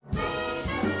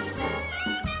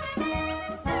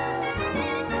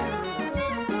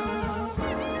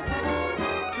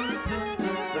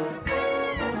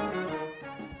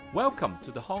Welcome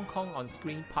to the Hong Kong On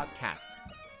Screen podcast,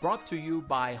 brought to you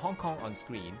by Hong Kong On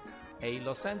Screen, a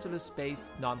Los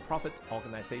Angeles-based non-profit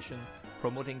organization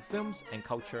promoting films and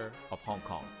culture of Hong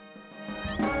Kong.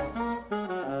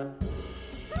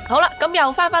 好啦，咁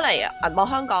又翻嚟銀幕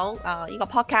香港呢個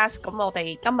podcast，咁我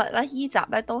哋今日咧依集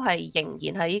咧都係仍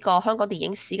然係呢個香港電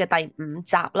影史嘅第5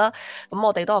集啦。咁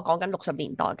我哋都係講緊60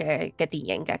年代嘅電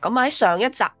影嘅。咁喺上一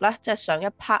集咧，即係上一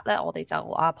part 咧，我哋就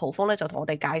蒲鋒咧就同我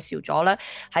哋介紹咗咧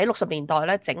喺60年代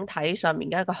咧整體上面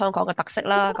嘅一個香港嘅特色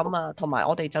啦。咁同埋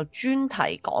我哋就專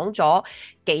題講咗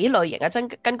幾類型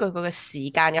嘅，根據佢嘅時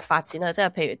間嘅發展啊，即係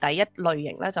譬如第一類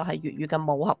型咧就係粵語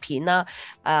嘅武俠片啦，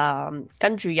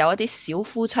跟住有一啲小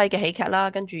夫妻嘅喜劇啦，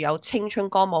跟住有青春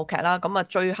歌舞劇啦，咁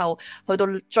最後去到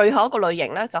最後一個類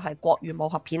型咧就係國語武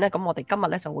俠片咧，咁我哋今日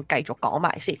咧就會繼續講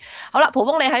埋先。好啦，蒲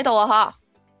鋒你喺度啊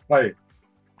吓？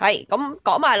係咁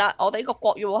講埋啦，我哋呢個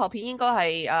國語武俠片應該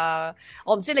係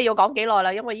我唔知你要講幾耐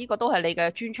啦，因為呢個都係你嘅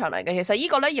專長嚟嘅。其實呢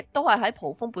個咧亦都係喺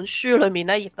蒲鋒本書裏面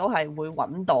咧，亦都係會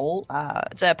揾到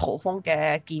即係蒲鋒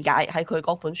嘅見解喺佢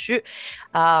嗰本書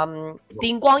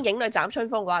電光影裏斬春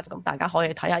風嘅話，咁大家可以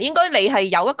睇下。應該你係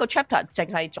有一個 chapter 淨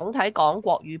係總體講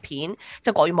國語片，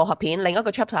即係國語武俠片，另一個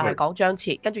chapter 係講張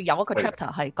徹，跟住有一個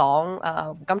chapter 係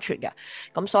講胡金銓嘅，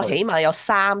咁所以起碼有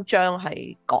3章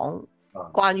係講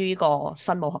關於呢個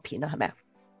新武俠片啦，係咪啊？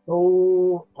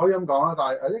都可以咁講啦，但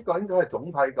係呢個應該係總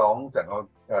體講成個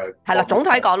係啦，總體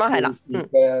講啦，係啦，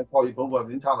嘅國語武俠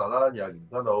片策略啦，然後延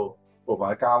伸到部分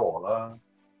嘅嘉禾啦，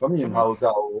咁然後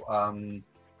就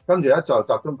跟住咧就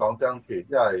集中講張徹，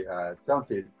因為張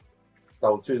徹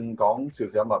就算講邵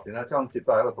氏音樂片咧，張徹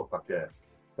都係一個獨特嘅。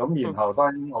咁然後當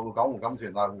然我會講胡金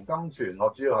銓啦，胡金銓我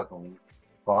主要係同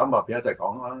台灣武俠片一齊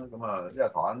講啦，咁因為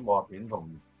台灣武俠片同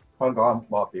香港嘅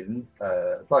武俠片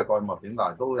都係國語武俠片，但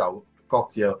係都有各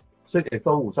自有，雖然亦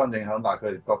都互相影響，但係佢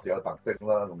哋各自有特色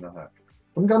啦，咁樣係。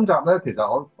咁今集咧，其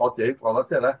實我自己覺得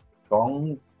即係咧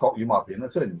講國語武俠片咧，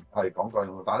雖然係講國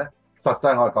語，但係咧實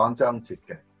際我係講張徹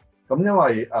嘅。咁因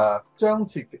為張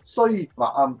徹雖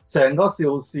嗱成個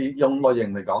邵氏用類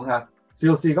型嚟講咧，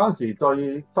邵氏嗰陣時最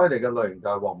犀利嘅類型就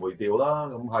係黃梅調啦。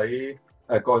咁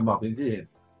喺國語武俠片之前，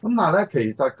咁但係咧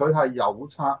其實佢係有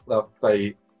策略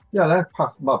地。因為咧拍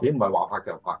武俠片唔係話拍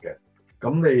就拍嘅，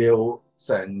咁你要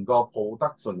成個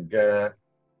production 嘅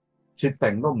設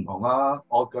定都唔同啦。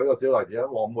我舉個小例子啦，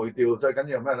黃梅調最緊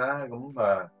要係咩咧？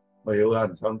咁咪要有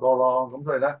人唱歌咯。咁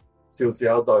所以咧，邵氏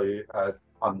有隊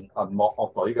銀幕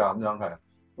樂隊㗎，咁樣係。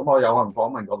咁我有幸訪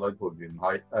問過女培元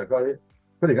係佢哋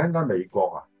而家應該喺美國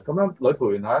啊。咁樣女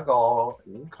培元係一個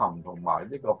古琴同埋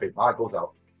呢個琵琶嘅高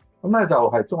手。咁咧就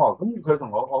係中學，咁佢同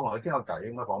我同佢傾過偈，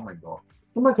應該訪問過。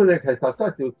咁佢哋其實真係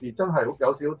邵氏真係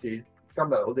有少少似今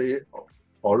日好啲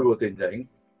荷里活電影。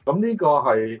咁呢個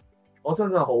係我相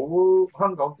信好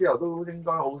香港之後都應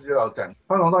該好少有成香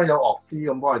港當然有樂師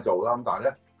咁幫佢做啦。咁但係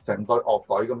咧成隊樂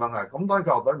隊咁樣係。咁當然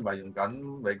個樂隊唔係用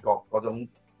緊美國嗰種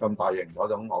咁大型嗰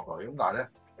種樂隊。咁但係咧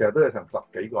其實都有成10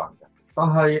幾個人嘅。但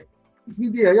係呢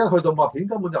啲嘢一去到武俠片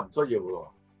根本就唔需要嘅喎。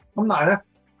咁但係咧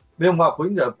你用武俠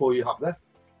片就配合咧。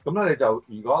咁咧你就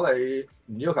如果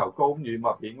你唔要求高語武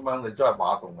俠片咁樣，你都係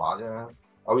馬動畫啫，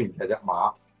偶然騎隻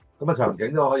馬，咁場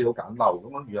景都可以好簡陋。咁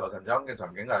樣如來神掌嘅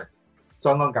場景係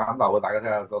相當簡陋嘅，大家睇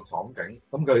下個場景。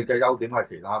咁佢嘅優點係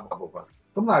其他部分。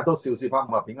咁但係到邵氏拍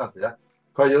武俠片嗰陣時咧，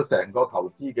佢係要成個投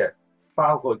資嘅，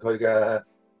包括佢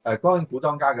嘅當然古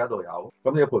裝家嘅度有，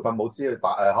咁你要培訓武師去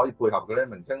可以配合嗰啲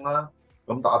明星啦，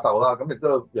咁打鬥啦，咁亦都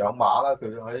要養馬啦。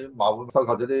佢喺馬會收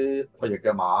購咗啲退役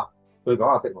嘅馬。佢講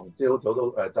下狄龍朝早都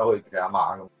走去騎下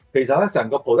馬咁，其實咧成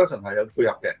個 production 係有配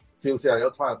合嘅。邵氏係有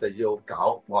策略地要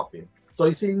搞武俠片，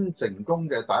最先成功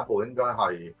嘅第一部應該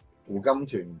係胡金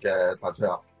銓嘅《大翠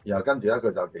俠》，然後跟住咧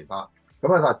佢就其他。咁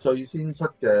但係最先出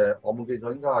嘅我冇記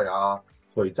錯應該係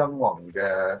徐崢宏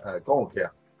嘅《江湖奇俠》，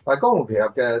但係《江湖奇俠》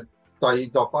嘅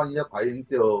製作當然一睇已經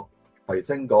知道提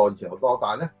升過以前好多，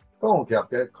但係咧《江湖奇俠》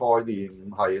嘅概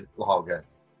念係落後嘅。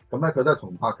咁咧佢都係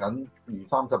重拍緊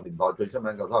20-30年代最出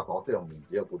名嘅都係火燒紅蓮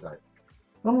子嘅故仔。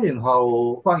咁然後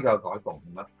關鍵有改動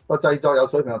啦，個製作有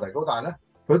水平有提高，但係咧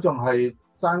佢仲係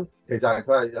爭，其實係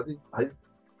佢係有啲喺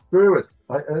spirit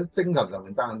喺精神上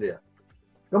面爭緊啲嘢。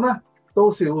咁咧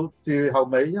到邵氏後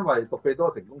尾，因為獨臂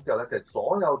刀成功之後咧，其實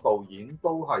所有導演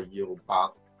都係要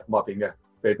拍武俠片嘅，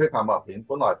被逼拍武俠片。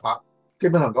本來拍基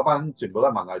本上嗰班全部都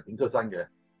係文藝片出身嘅。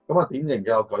咁典型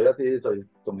嘅我舉一啲最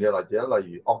重要嘅例子啦，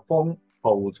例如岳峰、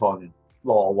屠秦、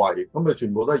羅維，咁佢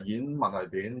全部都係演文藝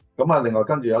片。咁另外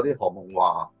跟住有啲何夢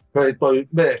華，佢哋對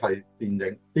咩係電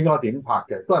影應該點拍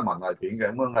嘅，都係文藝片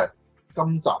嘅。咁樣係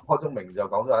今集開宗明義就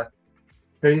講咗咧，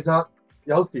其實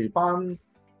有時班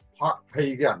拍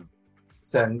戲嘅人，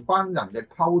成班人嘅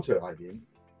culture 係點，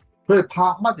佢哋拍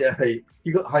乜嘢戲，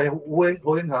結果係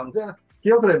好影響，即係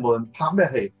結果佢哋無論拍咩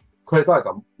戲，佢哋都係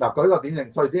咁。嗱，舉個最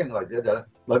典型嘅例子咧就係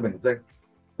女明星，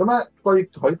咁咧對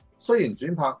佢雖然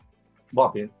轉拍武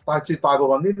俠片，但係絕大部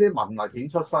分呢啲文藝片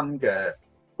出身嘅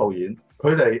導演，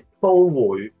佢哋都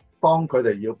會當佢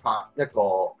哋要拍一個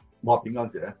武俠片嗰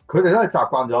陣時咧，佢哋都係習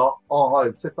慣咗，我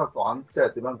哋識得講，即係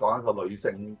點樣講一個女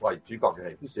性為主角嘅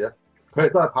戲，於是咧佢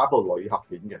哋都係拍一部女俠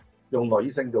片嘅。用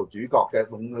女性做主角嘅，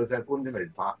用女性嘅觀點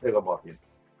嚟拍呢個武俠片。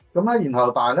咁咧，然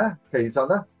後但係咧，其實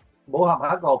咧，武俠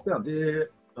係一個非常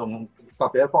之特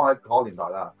別放喺嗰個年代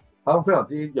啦，係一個非常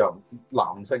之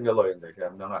男性嘅類型嚟嘅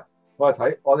咁樣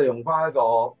嘅。我哋用翻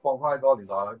放翻喺嗰個年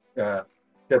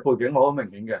代嘅背景，好明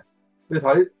顯嘅。你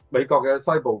睇美國嘅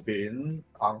西部片、硬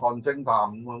漢偵探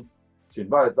咁樣，全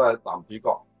部都係男主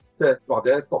角，即係或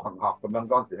者獨行俠咁樣，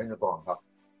嗰陣時興嘅獨行俠，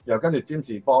然後跟住占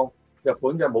士邦。日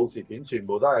本嘅武士片全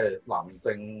部都係男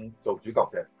性做主角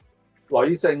嘅，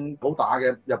女性好打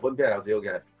嘅日本片係有少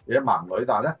少嘅，而且盲女，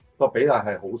但係咧個比例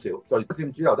係好少，最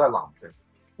佔主流都係男性。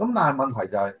咁但係問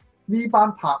題就係呢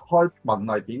班拍開文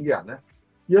藝片嘅人咧，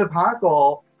要去拍一個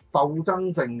鬥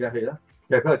爭性嘅戲咧，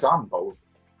其實佢哋掌握唔到。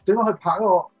點樣去拍一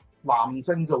個男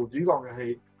性做主角嘅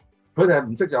戲？佢哋係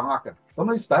唔識掌握嘅。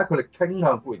咁於是第一佢哋傾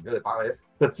向固然佢哋拍戲，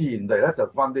就自然地咧就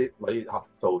翻啲女俠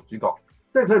做主角。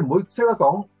即係佢唔會識得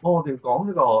講，我哋講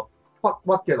呢個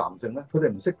不屈嘅男性咧，佢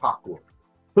哋唔識拍嘅，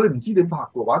佢哋唔知點拍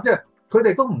嘅話，即係佢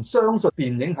哋都唔相信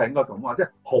電影係應該咁話，即係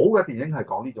好嘅電影係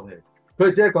講呢種嘢，佢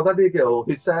哋只係覺得啲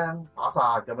叫血腥打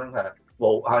殺咁樣係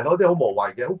嗰啲好無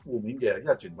謂嘅、好負面嘅，因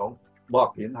為傳統武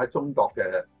俠片喺中國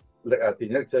嘅電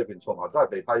影歷史裏邊從來都係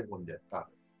被批判嘅啊！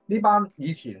呢班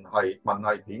以前係文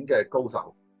藝片嘅高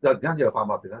手，突然間要拍武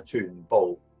俠片咧，全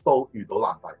部都遇到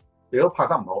難題，亦都拍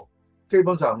得唔好，基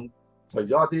本上。除咗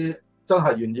一啲真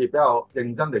係願意比較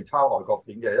認真地抄外國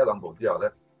片嘅一兩部之後咧，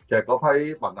其實嗰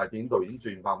批文藝片導演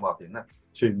轉拍武俠片咧，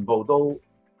全部都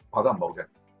拍得唔好嘅。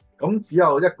咁只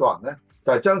有一個人咧，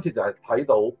就係張徹就係睇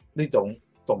到呢種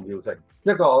重要性。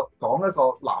講一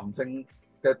個男性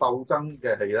嘅鬥爭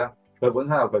嘅戲咧，佢本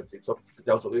身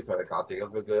有屬於佢嘅價值嘅，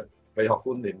佢嘅美學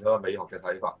觀念嗰個美學嘅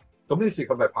睇法。咁於是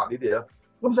佢咪拍呢啲咯。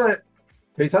咁所以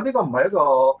其實呢個唔係一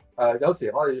個有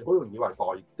時我哋好容易以為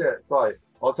即係所謂。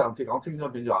我上次講青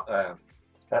春片就話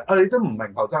你都唔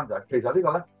明後生仔，其實呢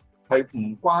個咧係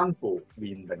唔關乎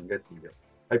年齡嘅事嘅，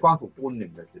係關乎觀念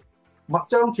嘅事。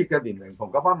張徹嘅年齡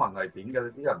同嗰班文藝片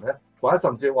嘅啲人咧，或者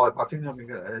甚至我哋拍青春片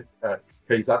嘅人咧，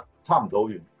其實差唔到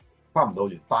遠。但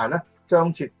係咧，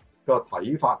張徹個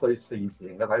睇法對電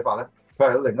影嘅睇法咧，佢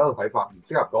係有另一個睇法，唔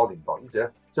適合嗰個年代。於是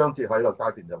咧，張徹喺呢個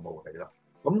階段就冇起啦。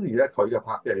咁而咧佢嘅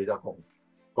拍嘅戲就同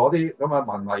嗰啲咁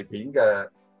嘅文藝片嘅。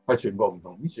係全部唔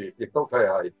同，於是亦都佢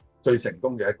係最成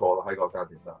功嘅一個喺個階段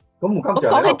啦。咁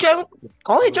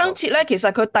講起張徹咧，其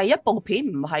實佢第一部片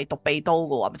唔係獨臂刀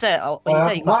嘅喎，即係我意思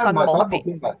係個新武俠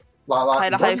片。係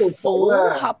啦，係虎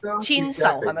俠千仇，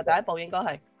係咪第一部應該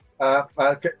係？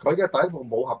佢嘅第一部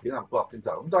武俠片係虎俠千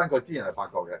仇。咁當然佢之前係拍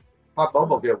過嘅，拍過一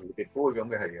部叫蝴蝶杯咁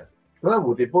嘅戲嘅。咁咧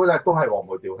蝴蝶杯咧都係黃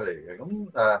梅調戲嚟嘅。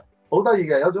咁好得意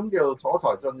嘅，有種叫楚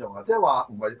才進用啊，即係話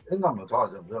唔係應該唔係楚才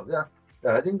進用，即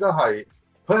係應該係。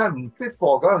佢係唔識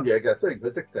貨嗰樣嘢嘅，雖然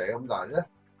佢識寫咁，但係咧，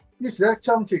於是咧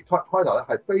張徹開頭咧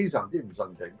係非常之唔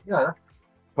順境，因為咧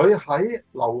佢喺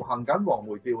流行緊黃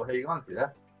梅調戲嗰陣時咧，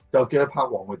就叫佢拍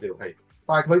黃梅調戲，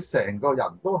但係佢成個人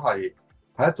都係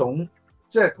一種，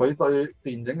即係佢對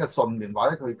電影嘅信念或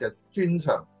者佢嘅專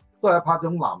長，都係拍一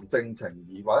種男性情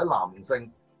義或者男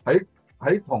性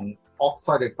喺同惡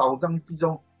勢力鬥爭之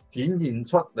中展現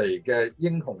出嚟嘅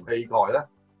英雄氣概咧。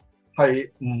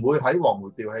係唔會喺黃梅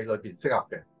調戲裏邊適合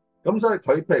嘅，咁所以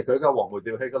譬如佢嘅黃梅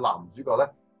調戲嘅男主角咧，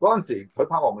嗰陣時佢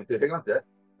拍黃梅調戲嗰陣時咧，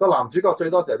個男主角最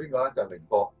多就係邊個咧？就係凌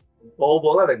波，部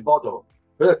部都係凌波做，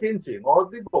佢就堅持我呢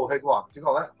部戲嘅男主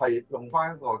角咧係用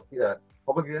翻一個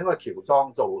我咪叫應該喬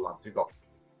裝做男主角，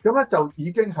咁咧就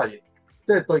已經係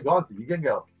即係對嗰陣時已經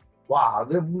嘅，哇！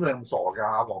你咁傻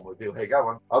㗎，黃梅調戲梗係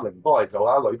揾阿凌波嚟做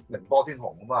啦，凌波先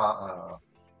紅啊嘛，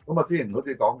咁啊之前好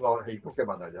似講過戲曲嘅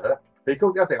問題就係咧。戲曲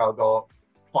一定有個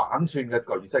反串嘅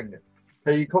巨星嘅，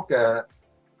戲曲嘅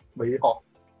美學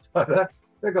就係咧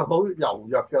一個好柔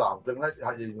弱嘅男性咧，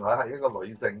係原來係一個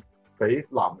女性比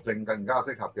男性更加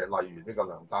適合嘅，例如呢個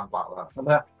梁山伯啦。咁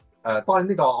咧當然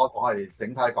呢個我係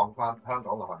整體講翻香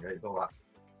港流行嘅戲曲啦。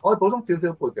我補充少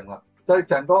少背景啦，就係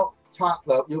成個策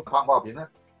略要拍武俠片咧，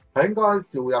係應該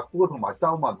邵逸夫同埋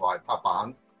周文懷拍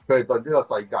板，佢哋對呢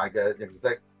個世界嘅認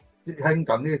識。興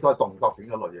緊呢啲所謂動作片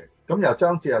嘅類型，咁由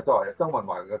張徹係作為周文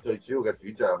懷嘅最主要嘅主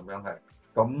將咁樣係，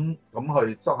咁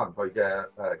去執行佢嘅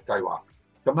計劃，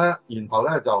咁咧然後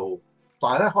咧就，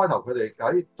但係咧開頭佢哋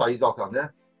喺製作上咧，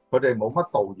佢哋冇乜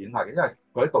導演係嘅，因為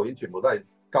佢啲導演全部都係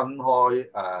跟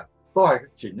開都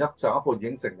係上一部已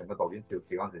經成名嘅導演邵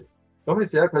氏嗰陣時。咁於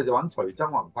是咧，佢就揾徐崢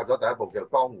宏拍咗第一部叫《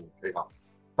江湖奇俠》。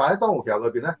但喺《江湖奇俠》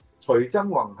裏邊咧，徐崢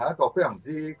宏係一個非常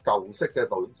之舊式嘅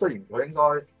導演。雖然佢應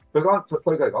該對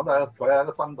佢嚟講佢係一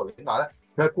個新導演，但係咧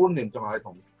佢嘅觀念仲係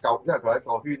同舊，因為佢喺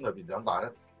個圈裏邊長大咧，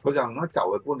佢就用啲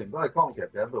舊嘅觀念，都係《江湖奇俠》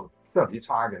嘅一部非常之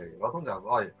差嘅戲。我通常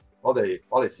我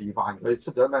哋示範佢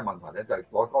出咗咩問題咧，就係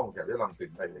攞《江湖奇俠》呢兩段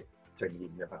戲嚟呈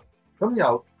現嘅。咁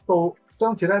又到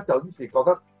張徹咧，就於是覺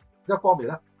得一方面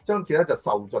咧，張徹咧就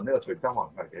受盡呢個徐崢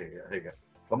宏嘅戲嘅。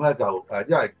咁咧就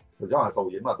因為徐崢宏係導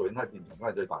演嘛，導演喺現場梗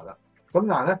係最大啦。咁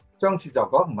但係咧，張徹就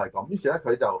覺得唔係咁，於是咧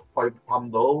佢就去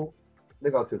氹到呢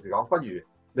個邵氏講，不如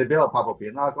你俾我拍部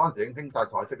片啦。嗰陣時已經興晒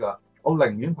彩色啦，我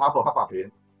寧願拍部黑白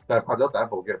片，就係拍咗第一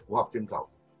部嘅《虎俠簽仇》。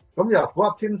咁又《虎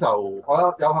俠簽仇》，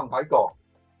我有幸睇過，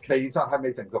其實係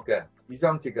未成熟嘅，以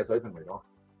張徹嘅水平嚟講。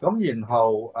咁然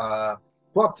後《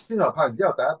虎俠簽仇》拍完之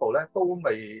後，第一部咧都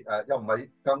未又唔係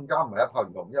更加唔係一拍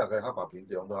完同，因為佢黑白片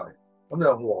始終都係。咁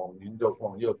就黃遠做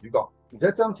主角，而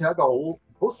且張徹係一個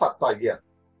好實際嘅人，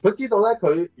佢知道咧，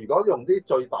佢如果用啲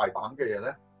最大膽嘅嘢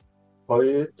咧，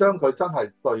佢將佢真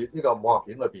係對呢個武俠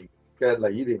片裏邊嘅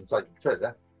理念實現出嚟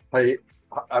咧，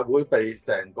係會被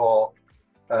成個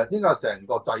應該係成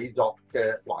個製作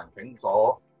嘅環境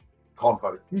所抗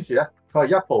拒。於是咧，佢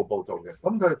係一步步做嘅。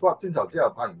咁佢《虎俠簽仇》之後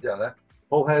拍完之後咧，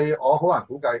部戲我好難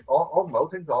估計，我唔係好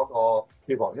清楚個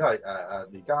票房，因為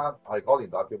而家係嗰年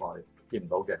代票房係見唔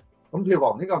到嘅。咁票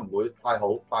房應該唔會太好，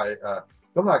但係咁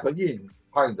但係佢依然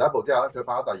拍完第一部之後咧，佢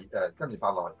拍咗跟住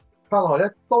拍落去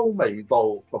咧都未到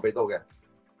獨臂刀嘅。《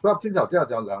虎俠簽仇》之後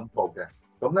就有兩部嘅，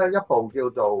咁咧一部叫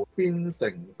做《邊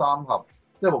城三俠》，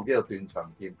一部叫做《斷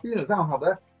腸劍》。《邊城三俠》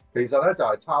咧其實咧就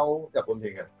係抄日本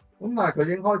片嘅，咁但係佢已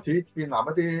經開始建立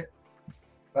一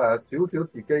啲少少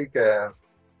自己嘅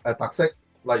特色，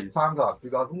例如三個男主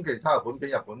角。咁其實抄日本片，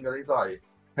日本嗰啲都係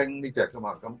興呢隻噶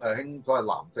嘛，咁興所謂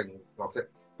男性角色。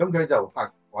咁佢就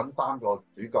揾三個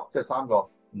主角，即係三個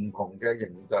唔同嘅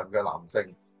形象嘅男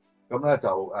性。咁咧就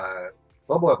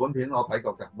嗰部日本片我睇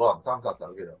過嘅《武林三殺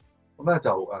手》叫做。咁咧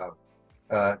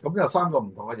就咁有三個唔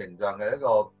同嘅形象嘅，一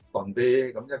個鈍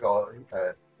啲，咁一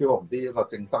個驕傲啲，一個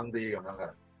正生啲咁樣嘅。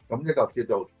咁一個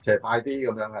叫做邪派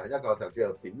啲咁樣嘅，一個就叫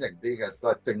做典型啲嘅，都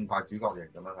係正派主角型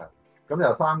咁樣嘅。咁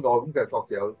有三個咁嘅各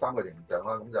自有三個形象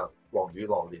啦。咁就黃雨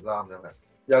羅烈啦咁樣嘅。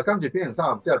又跟住邊城三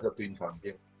俠之後就斷腸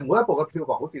劍。每一部嘅票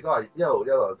房好似都係一路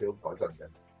有少少改進嘅，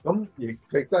咁而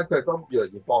其實佢都越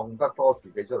嚟越放得多自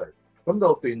己出嚟。咁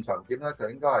到斷腸劍咧，佢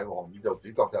應該係黃宇做主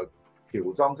角，就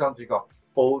喬裝雙主角。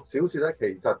部小説咧其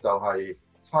實就係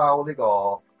抄呢個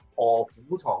臥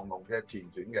虎藏龍嘅前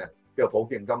傳嘅，叫做寶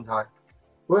劍金釵。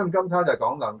寶劍金釵就係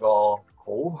講兩個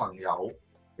好朋友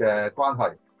嘅關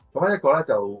係。咁一個咧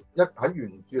就喺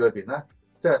原著裏邊咧，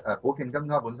即係寶劍金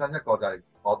釵本身一個就係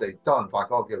我哋周潤發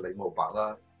嗰個叫李慕白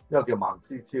啦。一個叫孟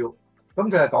思超，咁佢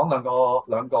係講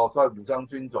兩個所謂互相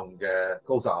尊重嘅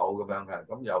高手咁樣嘅，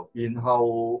咁然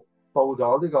後到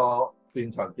咗呢個斷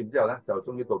腸劍之後咧，就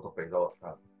終於到獨臂刀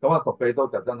啊！咁獨臂刀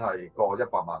就真係過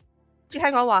100萬。即係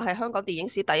聽講話係香港電影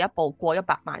史第一部過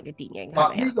100萬嘅電影，係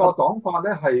咪？呢個講法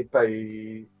咧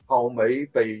係後尾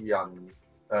被人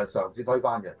嘗試推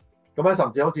翻嘅，咁咧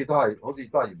甚至好似都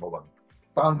係言無雲。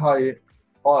但係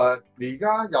而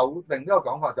家有另一個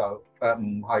講法就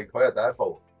唔係佢係第一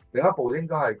部。另一部應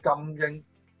該係金鷹，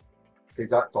其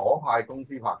實左派公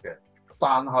司拍嘅，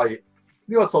但係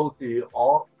呢個數字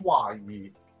我懷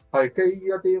疑係基於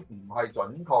一啲唔係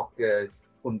準確嘅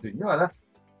判斷，因為咧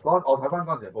我睇翻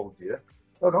嗰陣時嘅報紙咧，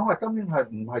佢講話金鷹係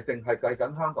唔係淨係計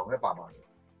緊香港100萬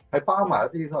嘅，係包埋一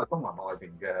啲所謂東南亞裏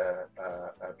邊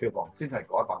嘅票房先係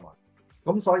嗰100萬。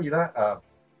咁所以咧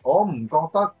我唔覺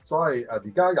得所謂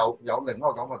而家有另一個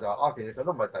講法就係其實佢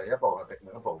都唔係第一部係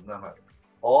另一部咁樣嘅。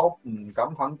我唔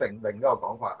敢肯定另一個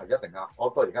講法係一定啱，我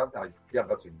到而家係只能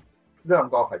夠傳呢兩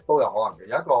個係都有可能嘅。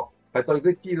有一個係對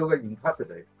啲資料嘅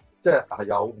interpretation， 即係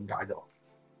有誤解咗。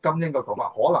金鷹個講法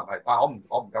可能係，但係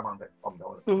我唔敢肯定，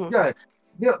因為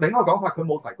呢另一個講法佢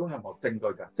冇提供任何證據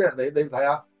嘅，即係你睇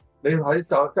下，你喺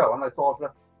就即係揾下 source 咧，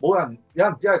有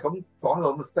人只係咁講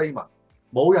到咁嘅 statement，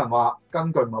 冇人話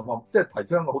根據某即係提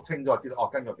出一個好清楚知道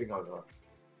根據邊個㗎。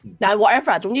但係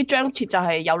whatever， 總之張徹就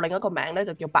係有另一個名咧，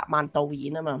就叫百萬導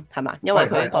演啊嘛，係嘛？因為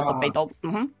佢個獨臂刀。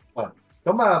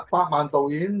咁百萬導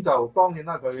演就當然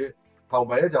啦，佢後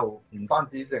尾咧就唔單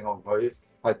止淨係佢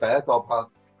係第一個拍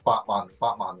百萬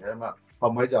嘅啊嘛，後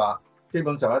尾就話基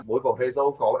本上咧每部戲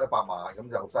都過100萬，咁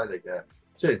就好犀利嘅。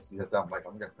雖然事實上唔係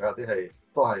咁嘅，佢有啲戲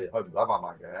都係去唔到100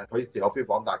萬嘅，佢自有標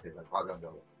榜，但係其實誇張咗。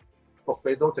獨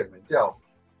臂刀成名之後，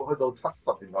去到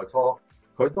70年代初。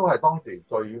佢都係當時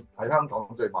喺香港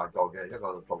最賣座嘅一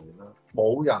個導演啦。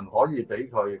冇人可以俾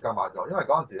佢更賣座，因為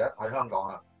嗰陣時咧喺香港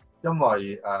啊，因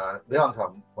為李翰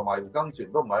祥同埋胡金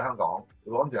銓都唔喺香港，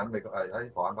胡金銓喺美國喺台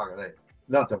灣拍緊戲，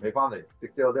李翰祥未翻嚟，直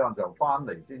至到李翰祥翻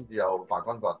嚟先至有大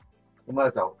軍閥，咁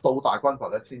咧就到大軍閥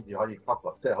咧先至可以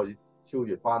即係可以超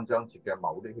越翻張徹嘅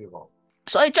某啲票房。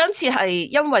所以張徹係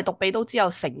因為獨臂刀之後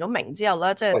成咗名之後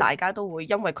咧，即係大家都會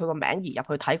因為佢個名而入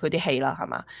去睇佢啲戲啦，係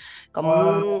嘛？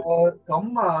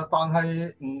咁但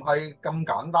係唔係咁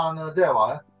簡單啦，即係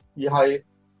話咧，而係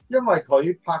因為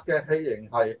佢拍嘅戲型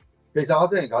係，其實我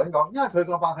之前頭先講，因為佢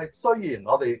個拍戲雖然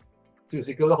我哋邵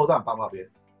氏叫咗好多人拍武俠片，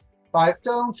但係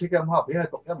張徹嘅武俠片係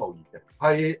獨一無二嘅，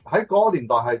係喺嗰個年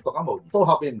代係獨一無二。到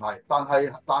後邊唔係，但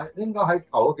係應該喺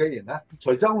頭嗰幾年咧，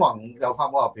徐崢宏又拍武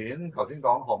俠片，頭先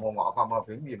講何夢華拍武俠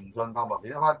片，嚴迅拍武俠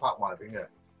片，一班拍武俠片嘅。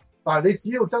但係你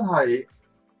只要真係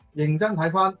認真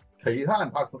睇翻其他人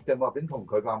拍嘅武俠片同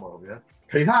佢拍武俠片咧，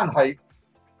其他人係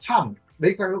你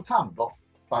計到差唔多，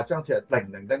但係張徹係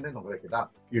零零丁丁同佢哋其他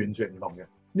人完全唔同嘅，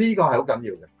呢個係好緊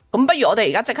要嘅。咁不如我哋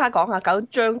而家即刻講下究竟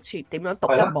張徹點樣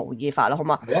獨一無二法啦，好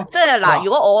嘛？係啊，即係嗱，如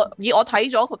果我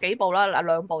睇咗佢幾部啦，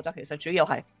兩部就其實主要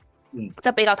係，即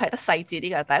係比較睇得細緻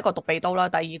啲嘅。第一個獨臂刀啦，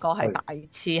第二個係大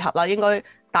刺客啦，應該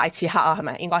大刺客啊，係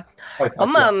咪應該？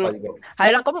咁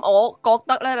係啦。咁我覺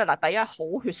得咧嗱，第一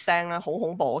好血腥啦，好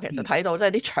恐怖。其實睇到即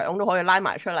係啲腸都可以拉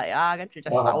埋出嚟啦，跟住隻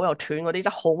手又斷嗰啲，即係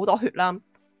好多血啦。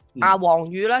黃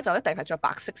宇咧就一定係着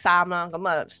白色衫啦，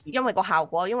咁因為個效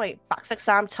果，因為白色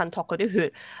衫襯托佢啲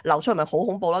血流出嚟咪好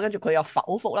恐怖啦，跟住佢又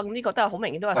剖腹啦，咁呢個都係好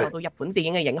明顯都係受到日本電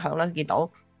影嘅影響啦，見到。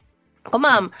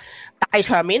咁大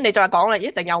場面你再講啦，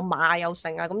一定有馬有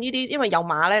剩啊，咁呢啲因為有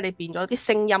馬咧，你變咗啲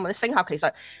聲音啲聲效，其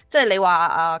實即係你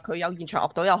話佢有現場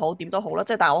樂隊又好，點都好啦，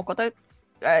即係但係我覺得。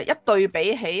一對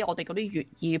比起我哋嗰啲粵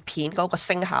語片嗰個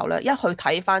聲效咧，一去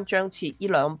睇翻張徹呢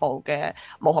兩部嘅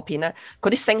武俠片咧，佢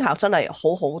啲聲效真係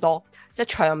好好多，即係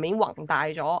場面宏大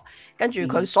咗，跟住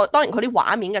佢當然佢啲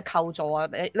畫面嘅構造啊，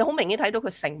你好明顯睇到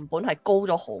佢成本係高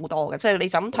咗好多嘅，即係你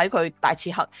就咁睇佢大刺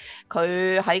客，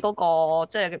佢喺嗰個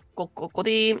即係嗰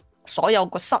啲所有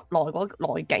個室內嗰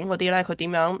內景嗰啲咧，佢點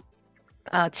樣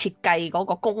設計嗰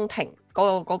個宮廷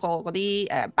嗰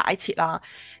啲擺設啊？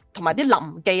同埋啲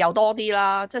臨記又多啲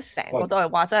啦，即係成個都係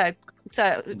話，即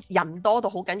係人多到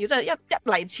好緊要，即係一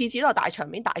嚟次次都係大場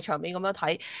面咁樣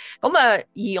睇。咁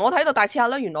而我睇到大刺客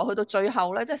咧，原來去到最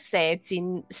後咧，即係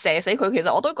射死佢，其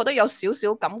實我都覺得有少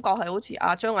少感覺係好似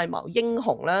阿張藝謀英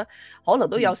雄咧，可能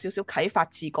都有少少啟發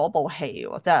自嗰部戲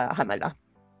喎，即係咪啦？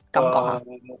感覺下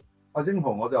阿英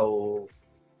雄我就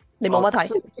你冇乜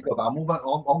睇，但冇乜，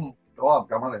我唔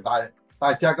敢肯定，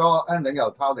但係試下嗰個 ending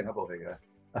又抄另一部戲嘅。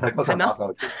係咩？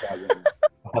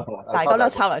大家都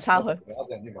抄嚟抄去。我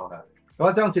一陣先講嘅。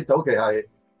咁張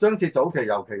徹早期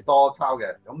尤其多抄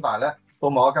嘅，咁但係咧到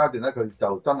某個階段咧，佢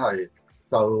就真係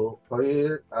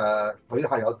佢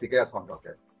係有自己嘅創作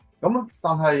嘅。咁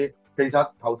但係其實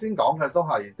頭先講嘅都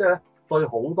係即係對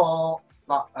好多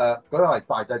舉個例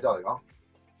大製作嚟講，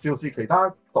邵氏其他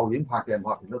導演拍嘅武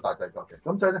俠片都大製作嘅。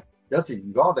咁所以咧，有時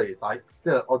如果我哋睇即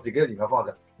係我自己嘅研究方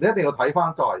法就。你一定要睇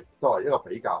翻作為一個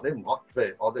比較，你唔可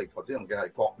譬如我哋頭先用嘅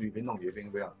係國語片同粵語片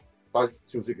嘅比較，但係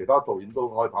邵氏其他導演都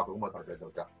可以拍到咁嘅大製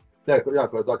作㗎，因為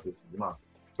佢都係邵氏啊嘛，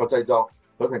個製作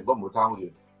水平都唔會差好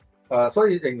遠。所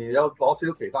以仍然有攞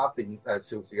少其他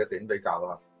邵氏嘅電影比較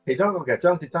啦。其中一個其實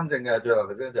張徹真正嘅最後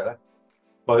特徵就係咧，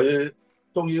佢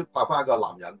終於拍翻一個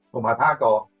男人，同埋拍一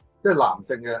個即係男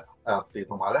性嘅事，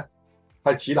同埋咧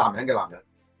係似男人嘅男人。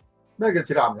咩叫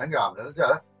似男人嘅男人咧？即係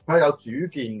咧佢係有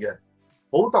主見嘅。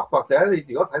好特別嘅，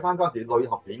你如果睇翻嗰陣時女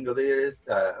俠片嗰啲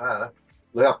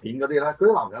女俠片嗰啲咧，嗰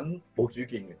啲男人冇主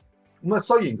見嘅。咁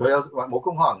雖然佢有武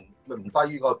功可能唔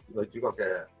低於個女主角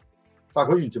嘅，但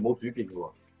係佢完全冇主見嘅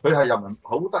喎。佢係人民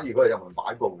好得意，佢係人民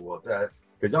擺布嘅喎。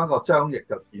其中一個張譯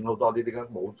就演好多呢啲咁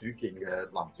冇主見嘅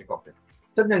男主角嘅。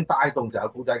真正帶動成個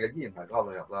故仔嘅依然係嗰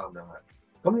個女俠啦，咁樣係。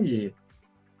咁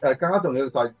而更加重要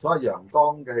就係所謂陽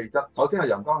剛嘅氣質。首先係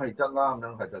陽剛氣質啦，咁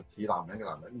樣係就似男人嘅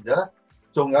男人，而且咧。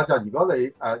仲有就係如果你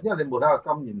因為你冇睇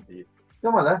過金燕子，因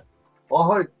為咧我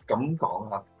可以咁講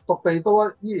嚇，獨臂刀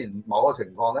依然某個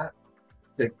情況咧，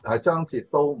亦係張徹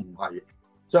都唔係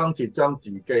張徹將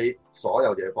自己所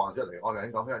有嘢放出嚟。我頭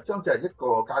先講嘅張徹係一個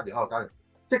階段一個階段，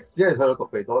即使係去到獨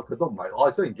臂刀，佢都唔係。我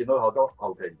係雖然見到好多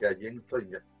後期嘅已經出現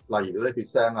嘅，例如嗰啲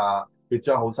血腥啊、血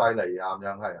漿好犀利啊咁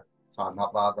樣係殘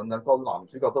酷啊等等，個男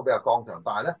主角都比較剛強，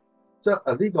但係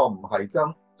咧呢個唔係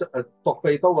將獨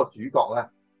臂刀個主角咧。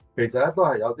其實咧都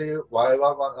係有啲委屈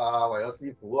屈啊，為咗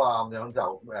師傅啊咁樣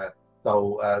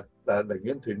寧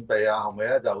願斷臂啊，後尾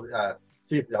咧就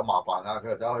師傅有麻煩啊，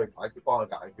佢就走去幫佢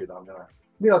解決啊咁樣。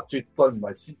呢個絕對唔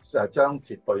係張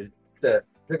徹對即係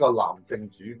一個男性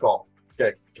主角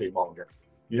嘅期望嘅。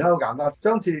原因好簡單，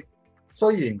張徹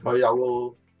雖然佢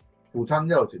有父親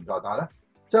一路存在，但係咧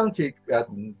張徹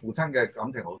同父親嘅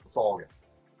感情好疏嘅。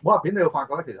武俠片你會發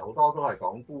覺咧，其實好多都係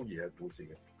講孤兒嘅故事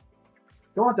嘅。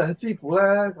咁嗰陣師傅咧，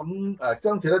咁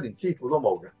張徹咧連師傅都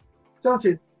冇嘅。張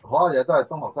徹可能嘢都係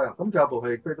東學西學。咁佢有部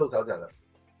戲《飛刀手》就係啦，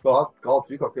個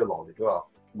主角叫羅烈，佢話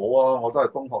冇啊，我都係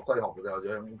東學西學嘅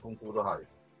啫，樣功夫都係。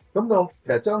咁到其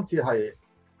實張徹係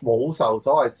冇受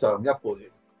所謂上一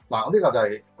輩嗱，呢個就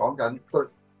係講緊對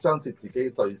張徹自己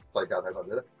對世界睇法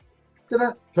咧。即係咧，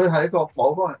佢係一個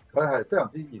某方面，佢係非常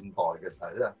之現代嘅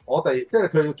睇咧。我哋即係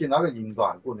佢要建立一個現代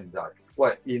人觀念，就係喂，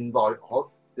現代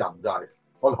人就係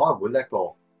我哋可能會叻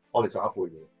過我哋上一輩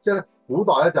嘅。即係咧，古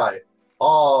代咧就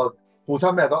係父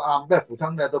親咩都啱，咩父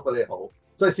親咩都比你好，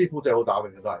所以師傅最好打，永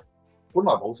遠都係。本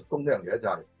來武術功呢樣嘢就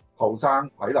係後生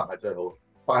體能係最好，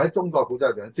但係喺中國古仔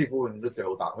入邊，師傅永遠都最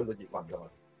好打，去到葉問㗎嘛，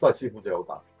都係師傅最好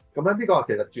打。咁咧呢個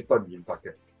其實絕對唔現實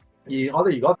嘅。而我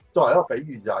哋如果作為一個比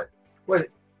喻就係，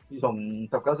喂，自從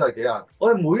19世紀啊，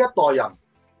我哋每一代人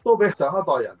都比上一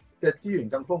代人嘅資源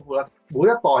更豐富啦，每一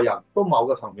代人都某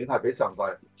個層面係比上代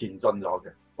人前進咗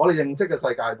嘅，我哋認識嘅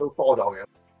世界都多咗嘅。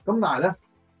咁但係咧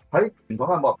喺傳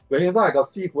統嘅武，永遠都係個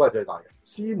師傅係最大嘅，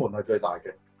師門係最大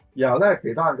嘅，然後咧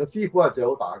其他人嘅師傅係最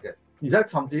好打嘅，而且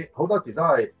甚至好多時都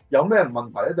係有咩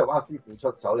問題咧就揾個師傅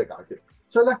出手嚟解決。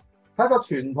所以咧喺一個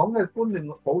傳統嘅觀念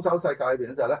保守世界裏邊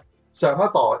咧就係咧，上一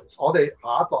代我哋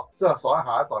下一代即係所謂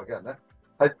下一代嘅人咧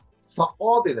係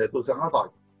subordinate嚟到上一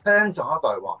代，聽上一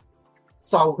代話，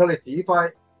受佢哋指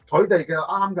揮，佢哋嘅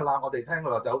啱㗎啦，我哋聽㗎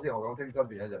啦，就好似我講青春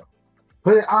片一樣，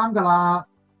佢哋啱㗎啦，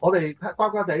我哋乖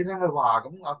乖地聽佢話，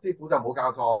咁阿師傅就冇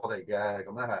教錯我哋嘅，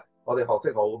咁咧係我哋學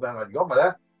識好咁樣嘅。如果唔係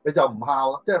咧，你就唔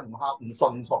孝，即係唔孝唔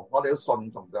順從，我哋要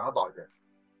順從上一代嘅。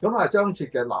咁係張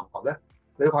徹嘅男俠咧，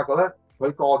你會發覺咧，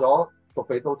佢過咗獨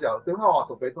臂刀之後，點解我話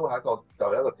獨臂刀係一個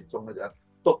就有一個折中嘅啫？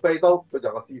獨臂刀佢就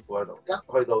有個師傅喺度，一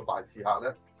去到大刺客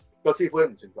咧，個師傅已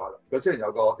經唔存在啦。佢雖然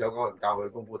有個人教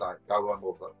佢功夫，但係教佢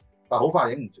武術，但係好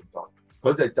快已經唔存在。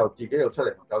佢哋就自己要出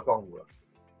嚟行走江湖啦。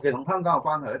其實同香港嘅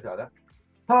關係咧就係咧，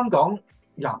香港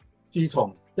人自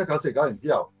從1949年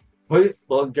之後，佢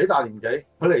無論幾大年紀，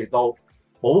佢嚟到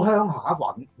冇鄉下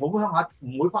揾，冇鄉下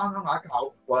唔會翻鄉下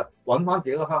教，或揾翻自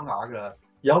己個鄉下㗎啦。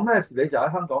有咩事你就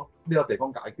喺香港呢個地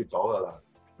方解決咗㗎啦。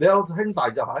你有兄弟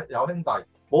就係有兄弟，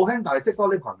冇兄弟識多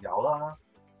啲朋友啦，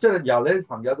即係由你啲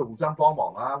朋友就互相幫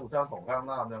忙啦，互相同鄉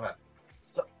啦咁樣嘅。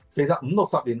其實50、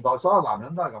60年代所有男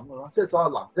人都係咁嘅咯，即係所有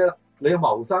男即係你要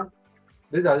謀生，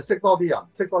你就係識多啲人，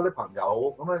識多啲朋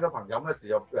友，咁你個朋友咩事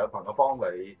有朋友幫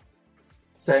你。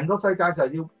成個世界就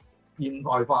係要現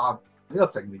代化，呢個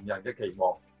成年人嘅期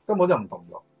望根本就唔同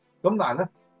咗。咁但係咧，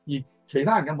而其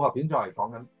他人嘅武俠片就係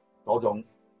講緊嗰種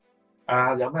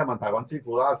有咩問題揾師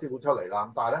傅啦，師傅出嚟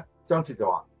啦。但係咧，張徹就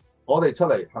話：我哋出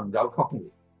嚟行走江湖，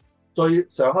最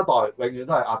上一代永遠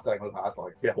都係壓制我哋下一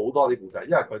代。其實好多啲故仔，因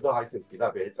為佢都喺邵氏都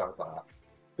係比起上一代啦。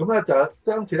咁咧就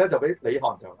張徹咧就俾李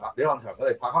翰祥佢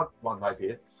哋拍開文藝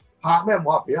片，拍咩武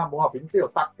俠片啊？武俠片邊度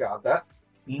得㗎？第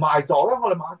一唔賣座啦，我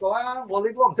哋買過啦。我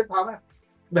哋嗰唔識拍咩？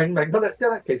明明佢哋即係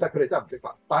咧，其實佢哋真係唔識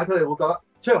拍，但係佢哋會覺得，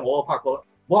雖然我拍過啦，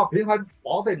武俠片係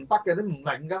我哋唔得嘅，你唔明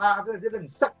㗎啦，即係你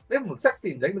唔識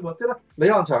電影㗎喎。即係咧，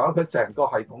李翰祥佢成個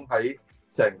系統喺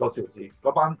成個邵氏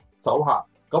嗰班手下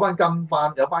嗰班跟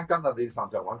班，有班跟啊李翰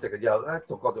祥揾食嘅，之後咧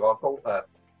逐個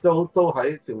都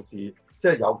喺邵氏即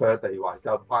係有佢嘅地位，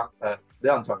就拍李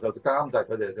翰祥就監製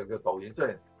佢哋就叫導演，雖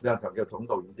然李翰祥叫總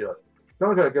導演之類，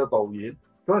咁佢哋叫導演，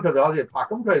咁佢哋可以拍，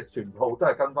咁佢哋全部都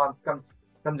係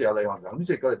跟住有李翰祥，咁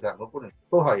所以佢哋成個觀念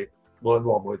都係無論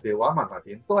黃梅調或者文藝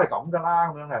片都係咁㗎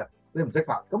啦，咁樣嘅你唔識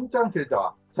拍。咁張徹就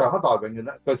話上一代永遠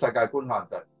咧對世界觀限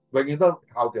制，永遠都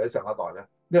靠住喺上一代咧，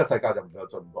呢個世界就唔會有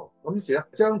進步。咁於是咧，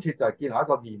張徹就係建立一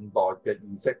個現代嘅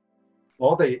意識，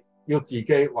我哋要自己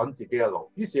揾自己嘅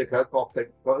路。於是佢嘅角色，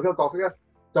佢嘅角色咧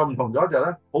就唔同咗，就咧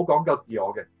好講究自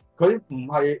我嘅，佢唔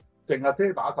係淨係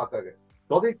聽打殺嘅，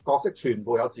嗰啲角色全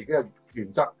部有自己嘅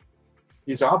原則。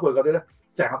而上一輩嗰啲咧，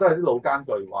成日都係啲老奸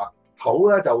巨猾，口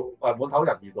咧就滿口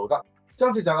仁義道德。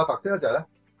張徹就有個特色咧，就係咧，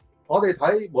我哋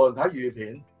睇無論睇粵語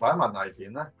片或者文藝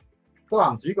片咧，個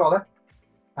男主角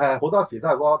咧好多時都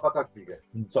係鬱鬱不得志嘅，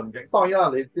唔順境。當然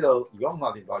啦，你知道如果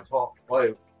50年代初我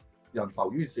哋人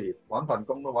浮於事，揾份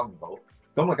工都揾唔到，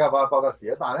咁啊梗係鬱鬱不得志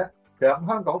啦。但係咧，其實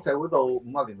香港社會到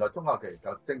50年代中後期，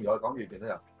就正如我講粵語片都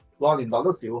有，60年代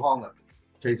都小康啦。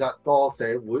其實個社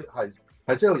會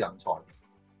係需要人才。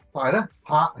但係咧，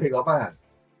拍戲嗰班人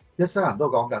一生人都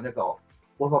講緊一個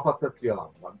鬱鬱不得志嘅男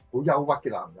人，好憂鬱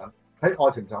嘅男人，喺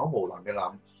愛情上好無能嘅男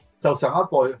人，受上一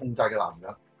代控制嘅男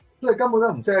人，你根本都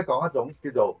唔識得講一種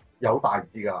叫做有大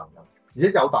志嘅男人。而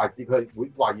且有大志，佢會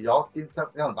為咗英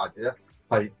雄大志咧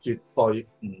係絕對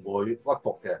唔會屈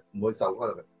服嘅，唔會受屈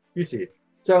嘅。於是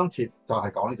張徹就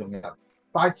係講呢種嘅人。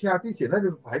大刺客之前咧，你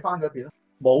睇翻嗰片咧，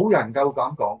冇人夠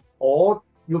膽講我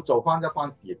要做翻一番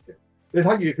事業嘅。你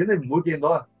睇粵片，你唔會見到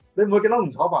啊，你唔會見到吳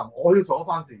楚帆，我要做一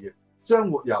番事業。張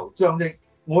活游、張英，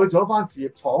我要做一番事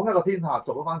業，闖一個天下，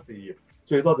做一番事業。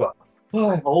最多就話，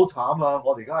唉，我好慘啊！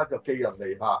我而家就寄人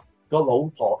籬下，個老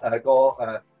婆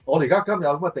我哋而家今日有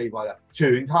咁嘅地位啊，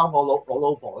全靠我老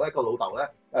婆咧，個老豆咧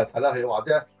睇得起，或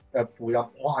者扶任。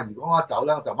哇！如果我一走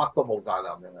咧，我就乜都冇晒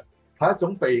啦咁樣嘅，係一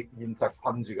種被現實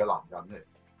困住嘅男人嚟。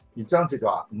而張徹就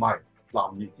話唔係，男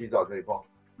兒志在四方，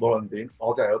無論點，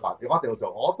我就係有大志，我一定要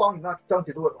做。我當然啦，張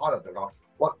徹都會可能就講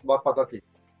屈不得志，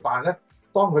但係咧，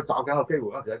當佢找緊個機會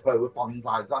嗰陣時咧，佢係會瞓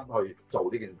晒身去做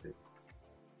呢件事。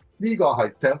呢個係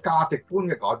成個價值觀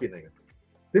嘅改變嚟嘅。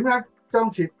點解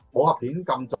張徹武俠片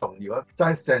咁重要咧？就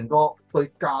係成個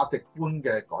對價值觀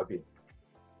嘅改變。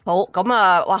好，咁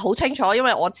啊，哇，好清楚，因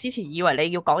為我之前以為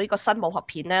你要講呢個新武俠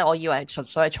片呢，我以為純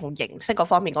粹係從形式嗰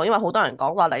方面講，因為好多人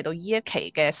講話嚟到呢一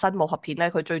期嘅新武俠片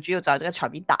呢，佢最主要就係個場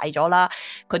面大咗啦，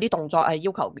佢啲動作係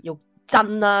要求要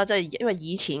真啦，即係因為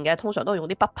以前嘅通常都係用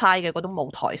啲北派嘅嗰種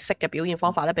舞台式嘅表現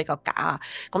方法咧比較假，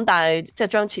咁但係即係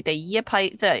張徹地呢一批，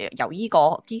即係由呢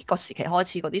個時期開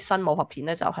始嗰啲新武俠片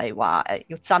咧，就係話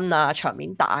要真啊，場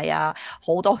面大啊，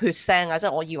好多血腥啊，即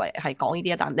係我以為係講呢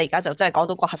啲啊，但你而家就真係講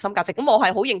到個核心價值，咁我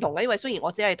係好認同嘅，因為雖然我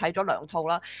只係睇咗2套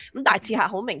啦，咁但係刺客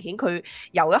好明顯佢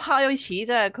由一開始即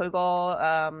係佢個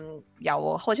由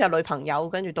開始係女朋友，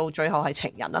跟住到最後係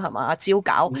情人啦，係嘛？阿焦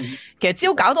餃，其實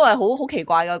焦餃都係好奇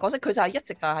怪嘅角色，佢就係一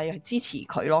直就係支持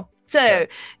佢咯，即係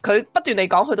佢不斷地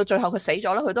講，去到最後佢死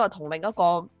咗啦，佢都係同另一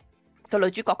個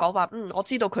女主角講話，我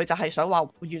知道佢就係想話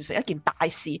完成一件大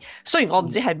事，雖然我唔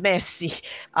知係咩事，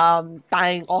但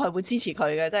係我係會支持佢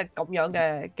嘅，即係咁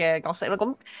樣嘅角色啦。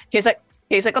咁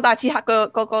其實個大刺客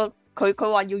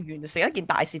佢話要完成一件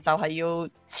大事，就係要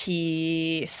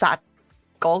刺殺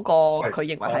嗰個佢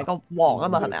認為係個王啊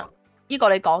嘛，係咪啊？呢個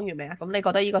你講完未啊？咁你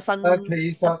覺得呢個新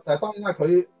其實當然啦，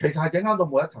佢其實係影響到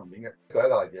每一層面嘅。舉一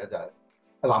個例子咧，就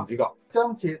係男主角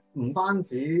張徹唔單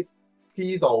止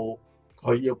知道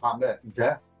佢要拍咩，而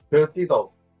且佢要知道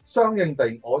相應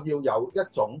地我要有一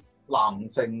種男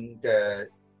性嘅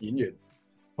演員，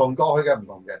同過去嘅唔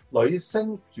同嘅女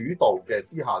星主導嘅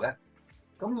之下咧，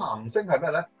咁男星係咩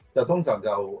咧？就通常就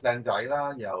靚仔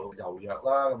啦，又柔弱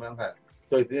啦，咁樣係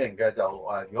最典型嘅就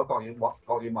如果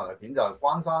國語文藝片就係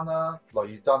關山啦、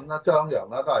雷震啦、張揚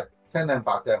啦，都係青靚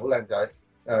白淨好靚仔。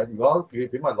如果粵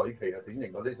片咪呂奇係典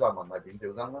型嗰啲所謂文藝片小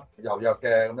生啦，柔弱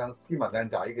嘅咁樣斯文靚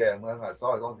仔嘅咁樣係，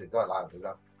所謂當時都係懶人小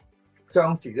生。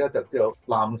張徹咧就知道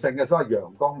男性嘅所謂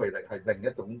陽光魅力係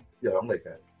另一種樣嚟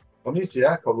嘅。咁於是咧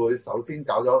佢會首先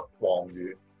搞咗黃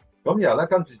宇，咁然後咧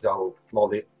跟住就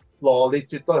羅烈。羅烈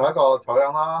絕對係一個醜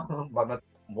樣啦，唔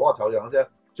好話醜樣啫，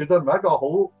絕對唔係一個好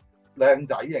靚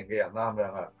仔型嘅人啦咁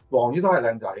樣嘅。黃宇都係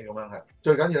靚仔咁樣嘅，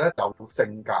最緊要咧有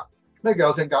性格。咩叫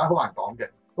有性格咧？好難講嘅。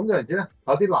咁有陣時咧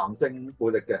有啲男性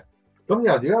魅力嘅。咁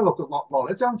然後而家陸續落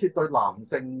嚟，張徹對男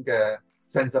性嘅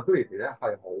sensibility 咧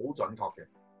係好準確嘅。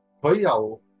佢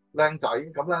由靚仔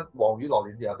咁咧，黃宇羅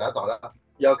烈又第一代啦，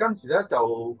然後跟住咧就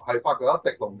係發掘咗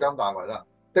狄龍姜大衛啦。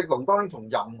狄龍當然從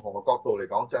任何角度嚟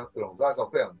講，狄龍都係一個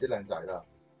非常之靚仔啦，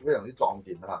非常之壯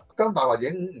健啦。姜大衛已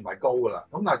經唔係高噶啦，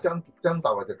咁但係姜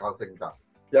大衛就靠性格。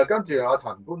又跟住有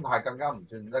陳觀泰更加唔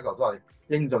算一個所謂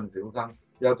英俊小生，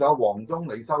又仲有黃宗、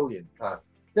李修賢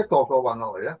一個個運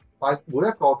落嚟咧。但係每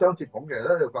一個張徹捧嘅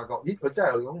咧，就發覺咦佢真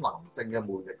係有種男性嘅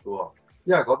魅力嘅喎。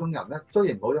因為嗰種人咧雖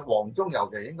然唔好樣，黃宗尤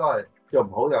其應該係又唔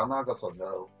好樣啦，個唇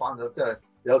就翻咗，即係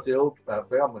有少少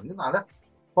比較明顯，但係咧。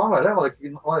反為咧，我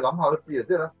哋諗下都知啊，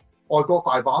即係咧，外國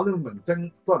大把啲明星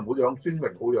都係唔好樣，尊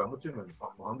榮好樣，尊榮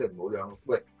肯定唔好樣。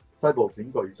喂，西部片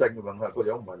巨星咁樣嘅，個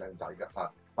樣唔係靚仔嘅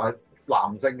嚇。但係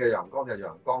男性嘅陽光嘅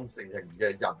陽光成型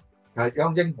嘅人，係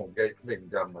有英雄嘅形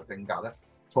象同埋性格咧，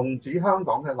從此香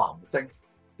港嘅男星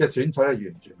嘅選取係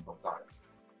完全唔同晒。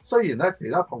雖然咧，其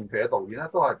他同期嘅導演咧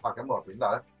都係拍緊武俠片，但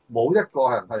係咧冇一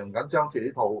個人係用緊張徹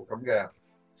呢套咁嘅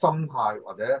心態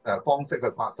或者方式去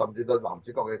拍，甚至對男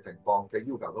主角嘅情況嘅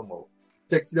要求都冇，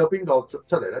直至有邊個出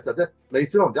嚟咧？就即係李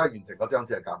小龍只係完成咗張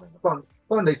徹嘅革命。當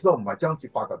然李小龍唔係張徹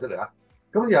發掘出嚟啦。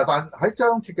咁然後但喺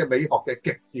張徹嘅美學嘅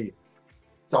極致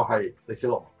就係李小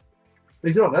龍。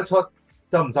李小龍一出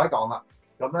就唔使講啦。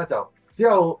咁咧就只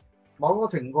有某個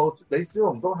情況，李小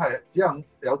龍都係只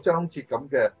有張徹咁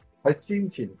嘅喺先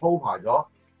前鋪排咗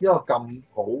一個咁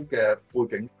好嘅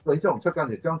背景。李小龍出緊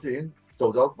時，張徹已經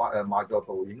做咗賣個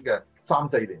導演嘅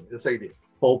3-4年，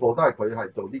步步都係佢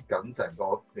係做啲緊成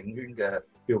個影圈嘅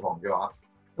票房嘅話，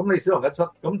咁李小龍一出，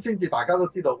咁先至大家都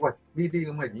知道，喂，呢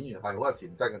啲咁嘅演員係好有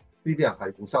潛質嘅，呢啲人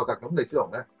係會收得。咁李小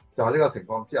龍咧就喺呢個情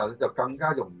況之下咧，就更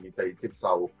加容易被接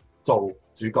受做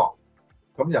主角。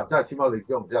咁又真係簽咗李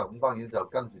小龍之後，咁當然就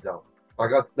跟住就大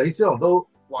家李小龍都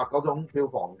話嗰種票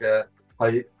房嘅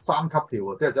係三級跳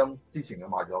喎，即係將之前嘅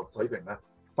賣座水平咧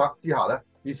之下咧，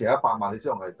以前100萬，李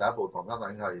小龍係第一部唐山大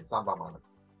兄係300萬、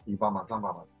200萬、300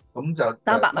萬，咁就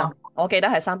300萬，我記得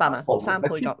係300萬，3倍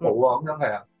咗。部啊，咁樣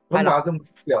係啊，咁但係都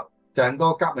又成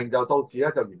個革命就到此咧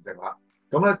就完成啦。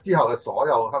咁咧之後嘅所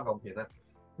有香港片咧，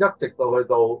一直到去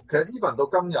到其實 even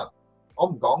到今日，我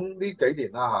唔講呢幾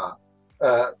年啦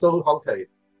嚇，到後期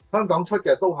香港出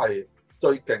嘅都係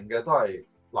最勁嘅都係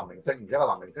林明星，而且個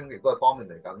林明星亦都係當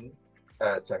年嚟緊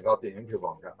成個電影票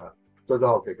房嘅啊，最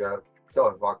到後期嘅周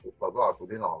潤發、劉德華、古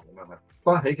天樂咁樣嘅。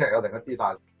當然喜劇有另一姿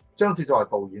態，張徹作為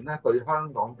導演咧，對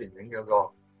香港電影嘅一個，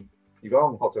如果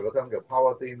用學術嘅 term 叫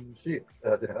paradigm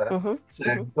shift，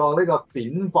成個呢個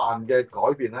典範嘅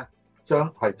改變咧，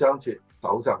張徹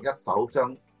手上一手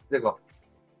將一個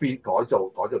改造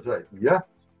出嚟。而咧，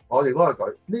我哋都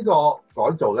係呢個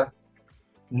改造咧，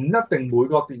唔一定每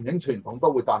個電影傳統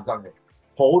都會誕生嘅。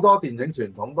好多電影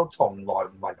傳統都從來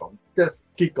唔係咁，即係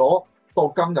結果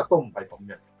到今日都唔係咁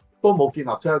嘅，都冇建立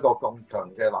出一個咁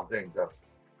強嘅男性形象，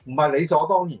唔係理所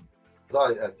當然。都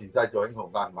係時勢做英雄，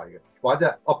但係唔係嘅，或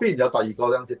者我必然有第二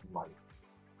個章節唔係，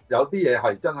有啲嘢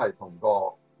係真係同個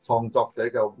創作者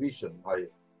嘅 vision 係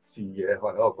視野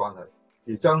係一個關係。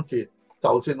而張徹，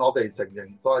就算我哋承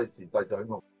認所謂時勢做英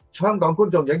雄，香港觀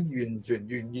眾已經完全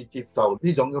願意接受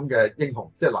呢種咁嘅英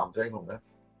雄，即係男性英雄咧。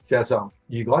事實上，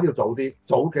如果要早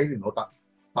幾年都得，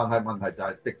但係問題就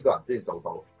係直多人先至做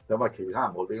到，因為其他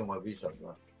人冇啲咁嘅 vision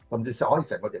㗎，甚至可以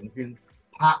成個影圈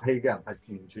拍戲嘅人係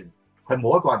完全。係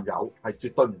冇一個人有，係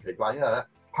絕對唔奇怪，因為咧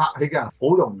拍戲嘅人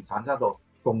好容易產生到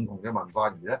共同嘅文化，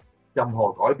而咧任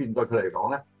何改變對佢嚟講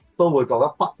咧都會覺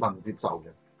得不能接受嘅。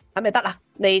係咪得啦？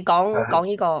你講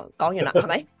呢個講完啦，係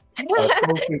咪？都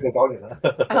叫佢講完啦。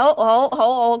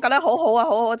好，我覺得好好啊，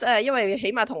好好，即係因為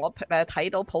起碼同我睇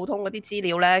到普通嗰啲資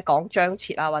料咧，講張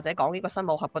徹啊，或者講呢個新武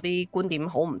俠嗰啲觀點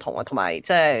好唔同啊，同埋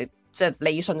即係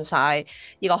理順晒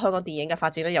呢個香港電影嘅發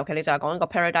展咧，尤其你就係講一個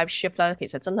paradigm shift 咧，其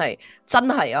實真係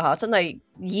啊嚇，真係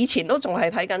以前都仲係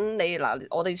睇緊你嗱，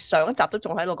我哋上一集都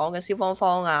仲喺度講緊蕭芳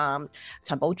芳啊、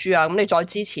陳寶珠啊，咁你再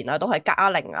之前啊都係嘉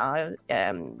玲啊，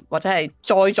或者係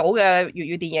再早嘅粵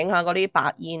語電影啊嗰啲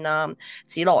白燕啊、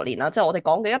紫羅蓮啊，即係我哋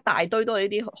講嘅一大堆都係呢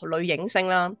啲女影星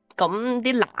啦。咁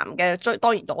啲男嘅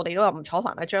當然我哋都有吳楚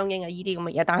帆啊、張瑛啊呢啲咁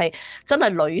嘅嘢，但係真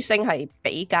係女星係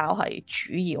比較係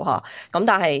主要嚇。咁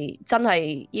但係真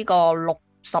係呢個60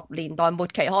年代末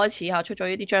期開始嚇，出咗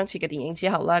呢啲張徹嘅電影之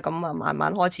後咧，咁啊慢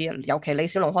慢開始，尤其李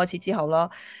小龍開始之後啦，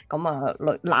咁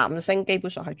啊男星基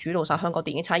本上係主導晒香港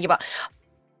電影產業啊。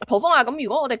蒲鋒啊，咁如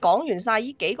果我哋講完晒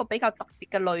呢幾個比較特別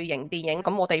嘅類型電影，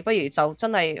咁我哋不如就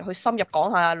真係去深入講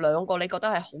下兩個你覺得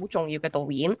係好重要嘅導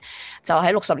演，就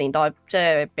喺60年代即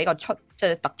係比較突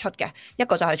出嘅，一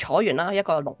個就係楚原啦，一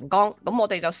個係龍剛。咁我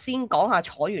哋就先講下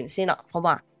楚原先啦，好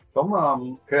嘛？咁啊，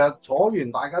其實楚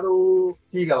原大家都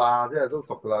知㗎啦，即係都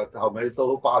熟㗎啦。後尾到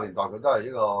80年代佢都係一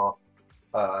個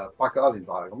80、90年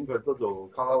代，咁佢都做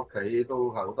卡拉 OK，都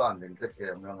係好多人認識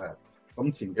嘅咁樣嘅。咁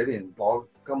前幾年攞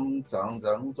金像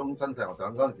獎、終身成就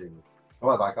獎嗰陣時，咁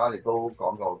啊大家亦都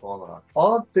講過好多啦。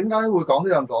我點解會講呢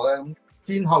兩個咧？咁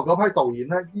戰後嗰批導演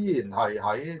咧，依然係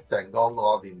喺成個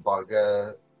60年代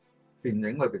嘅電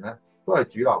影裏邊咧，都係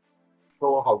主流。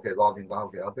到後期60年代後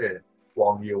期有譬如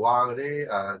黃瑤啊嗰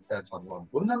啲陳雲，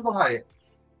本身都係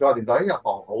60年代已經入行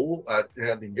好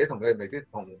年紀同佢哋未必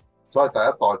同所謂第一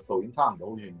代導演差唔多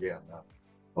好遠嘅人啦。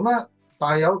咁咧，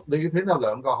但係粵語片有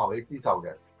兩個後起之秀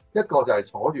嘅。一個就係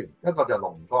楚原，一個就係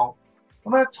龍剛。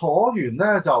咁咧，楚原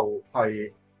咧就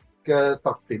係嘅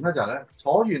特點咧就係咧，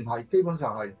楚原係基本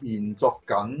上係延續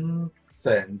緊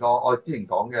成個我哋之前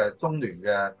講嘅中聯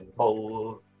嘅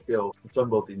套叫進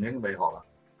步電影美學啦。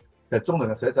其實中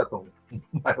聯嘅寫實同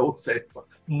唔係好寫實，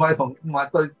唔係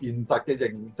對現實嘅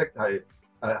認識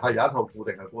係有一套固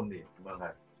定嘅觀念咁樣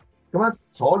係。咁咧，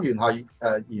楚原係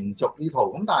延續呢套，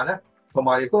咁但係咧。同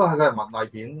埋亦都係佢係文藝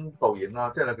片導演啦，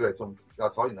即係佢哋重視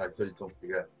楚原係最重視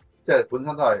嘅，即係本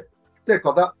身都係即係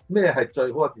覺得咩係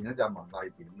最好嘅電影就係文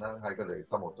藝片啦，喺佢哋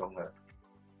心目中嘅。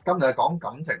今日講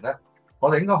感情咧，我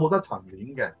哋應該好多層面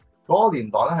嘅。嗰個年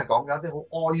代咧係講緊一啲好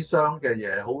哀傷嘅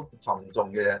嘢，好沉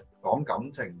重嘅嘢，講感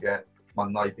情嘅文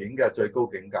藝片嘅最高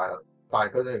境界啦。但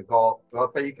係佢哋個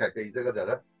悲劇嘅意思咧就係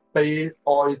咧，悲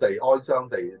哀地哀傷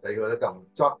地死佢咧就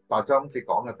但係張徹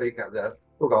講嘅悲劇咧。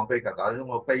都講悲劇，但係一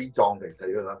種悲壯地死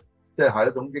㗎啦，即係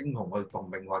一種英雄去同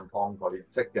命運抗拒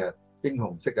式嘅英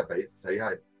雄式嘅死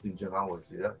係完全兩回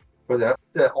事啦。佢哋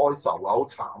即係哀愁啊，好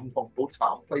慘痛、好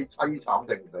慘悲、凄慘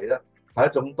定死咧，係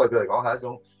一種對佢嚟講係一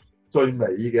種最美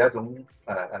嘅一種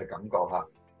感覺嚇。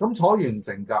咁楚原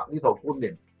承襲呢套觀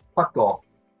念，不過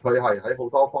佢係喺好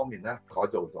多方面咧改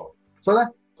造咗，所以咧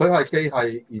佢係既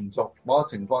係延續某個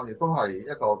情況，亦都係一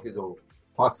個叫做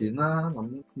發展啦。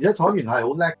咁而且楚原係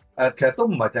好叻，其實都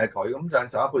唔係淨係佢咁，就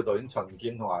上一輩導演秦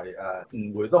劍同埋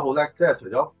吳回都好叻，即係除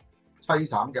咗凄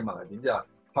慘嘅文藝片之外，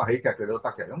拍喜劇佢都得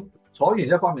嘅。咁楚原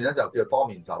一方面咧就叫多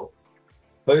面手，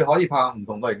佢可以拍唔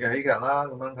同類型嘅喜劇啦。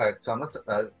咁樣係上一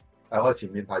我哋前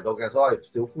面提到嘅所謂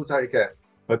小夫妻嘅，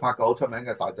佢拍過好出名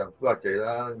嘅《大丈夫日記》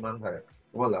啦。咁樣係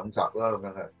咁啊兩集啦。咁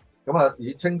樣係咁啊，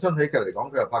以青春喜劇嚟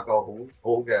講，佢又拍過好好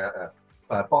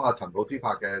嘅幫阿陳寶珠拍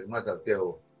嘅，咁啊就叫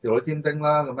《調女添丁》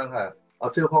啦。咁樣係阿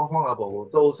蕭芳芳有部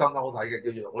都相當好睇嘅，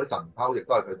叫做《嗰啲神偷》，亦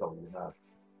都係佢導演啊。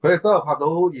佢亦都有拍到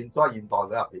所謂現代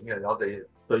旅遊片嘅，我哋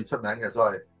最出名嘅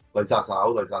所謂女殺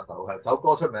手係首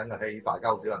歌出名嘅戲，大家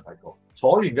好少人睇過。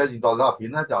楚原嘅現代旅遊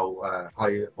片咧就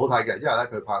係好睇嘅，因為咧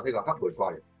佢拍呢個黑玫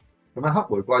瑰，咁樣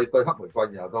黑玫瑰對黑玫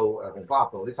瑰，然後到紅花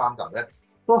俠道呢三集咧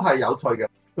都係有趣嘅，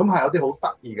咁係有啲好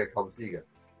得意嘅構思嘅。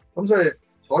咁所以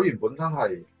楚原本身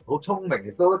係好聰明，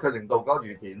亦都佢令到嗰個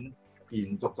語片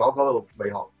延續咗嗰個美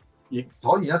學。而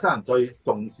楚原一生人最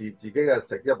重視自己嘅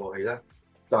食一部戲咧，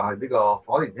就係呢個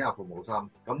可憐天下父母心，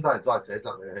咁都係所謂寫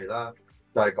實嘅戲啦。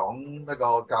就係講一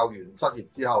個教員失業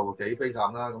之後幾悲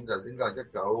慘啦，咁就應該係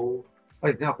可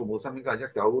憐天下父母心應該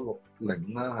係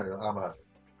1960啦，係啦啱啊。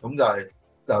咁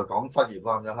就講失業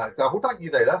啦咁樣係，就好得意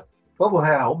地咧，嗰部戲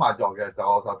係好賣座嘅，就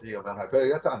我所知咁樣係。佢哋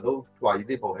一生人都為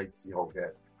呢部戲自豪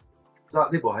嘅，所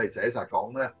以呢部戲寫實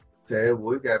講咧社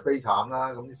會嘅悲慘啦。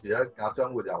咁於是咧，阿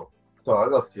張活游作為一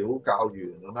個小教員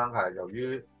咁樣係，由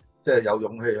於即係有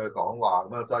勇氣去講話咁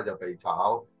樣，所以就被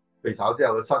炒之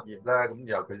後佢失業咧，咁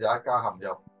然後佢就一家陷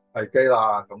入危機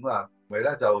啦。咁啊，咪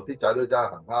咧就啲仔女真係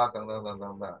行乞等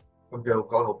等啦。咁佢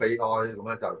講好悲哀，咁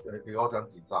咧就結果想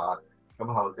自殺。咁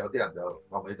後有啲人就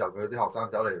後尾就佢啲學生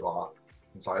走嚟話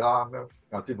唔使啦，咁樣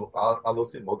阿老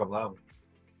師唔好咁啦。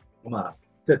咁啊，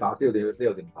即係打消呢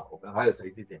個念頭喺度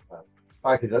死之前。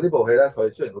但係其實呢部戲咧，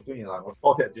佢雖然好中意啦，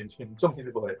我其實完全唔中意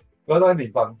呢部戲。覺得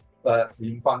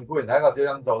年份固然係一個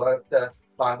小因素咧，即係。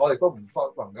但係我哋都唔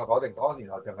能夠否定，嗰年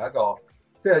頭仲係一個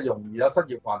即係容易有失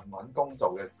業揾工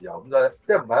做嘅時候，咁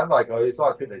即係唔係因為佢所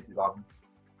謂脫離時代，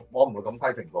我唔會咁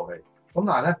批評部戲。咁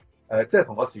但係咧即係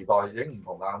同個時代已經唔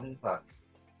同啦。咁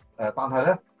但係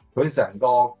咧佢成個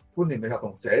觀念美學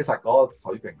同寫實嗰個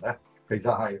水平咧，其實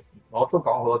係我都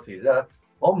講好多次啫。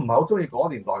我唔係好中意嗰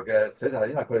年代嘅寫實，係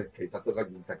因為佢哋其實對個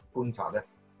現實觀察咧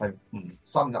係唔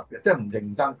深入嘅，即係唔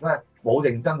認真，冇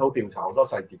認真好調查好多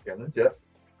細節嘅，跟住咧。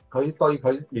佢對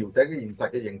佢描寫嘅現實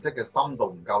嘅認識嘅深度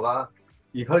唔夠啦，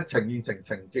而佢呈現成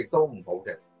情節都唔好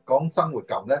嘅，講生活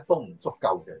感咧都唔足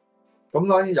夠嘅。咁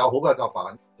當然有好嘅作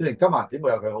品，雖然《金環姊妹》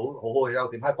有佢好好嘅優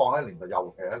點，喺放喺年代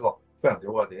又係一個非常之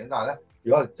好嘅電影。但係咧，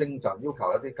如果係精神要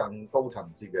求一啲更高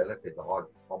層次嘅咧，其實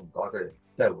我唔覺得佢哋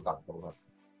真係會達到啦。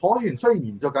楚原雖然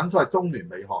延續緊所謂中聯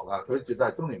美學啦，佢絕對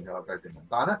係中聯美學繼承人，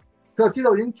但係咧佢又知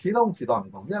道已經始終時代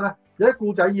唔同，因為咧有啲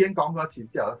故仔已經講過一次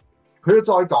之後咧，佢要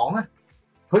再講咧。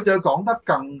佢就要講得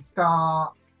更加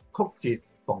曲折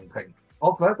動聽。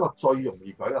我舉一個最容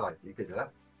易舉嘅例子，其實咧，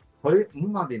佢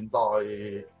50年代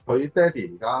佢爹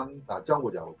哋間張活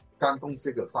游間公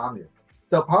司叫3年，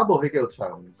就拍一部戲叫做《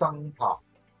長生塔》。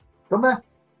咁咧，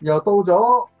又到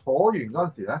咗楚原嗰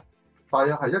陣時咧，大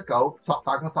約係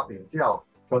大概10年之後，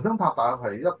《長生塔》大約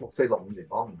係1646-65年，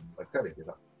我唔係即係記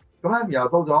得。咁咧，然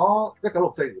後到咗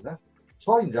1964年咧，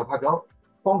楚原就拍咗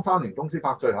幫3年公司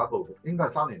拍最後一部，應該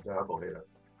係3年最後一部戲啦。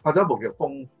拍咗一部叫《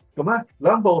Fung》，咁咧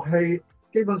兩部戲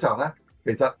基本上咧，其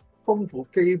實豐富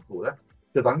幾乎咧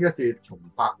就等於一次重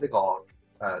拍呢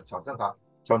個長生塔。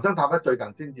長生塔咧最近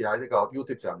先至喺呢個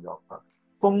YouTube 上咗，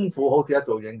豐富好似一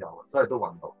早已經有，所以都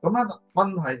揾到。咁咧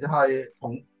問題就係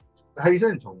戲雖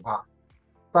然重拍，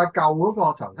但係舊嗰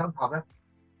個長生塔咧，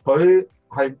佢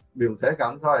係描寫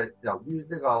緊所謂由於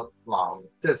呢個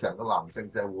即係成個男性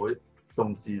社會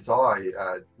重視所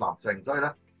謂男性，所以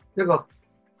咧一個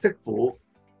媳婦。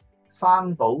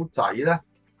生到仔咧，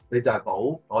你就係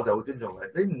寶，我就好尊重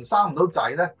你。你唔生唔到仔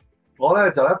咧，我咧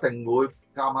就一定會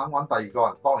夾硬揾第二個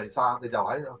人幫你生，你就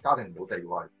喺家庭冇地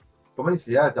位。咁於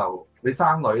是咧就你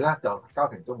生女咧就家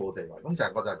庭都冇地位。咁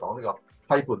成個就係講呢個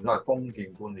批判都係封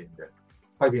建觀念嘅，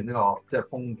批判呢個即係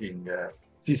封建嘅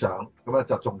思想。咁咧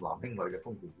就重男輕女嘅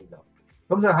封建思想。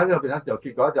咁所以喺呢度邊咧就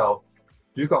結果就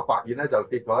主角白燕咧就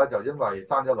結果咧就因為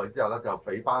生咗女之後咧就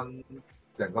俾翻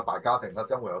成個大家庭啦，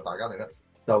將會有大家庭咧。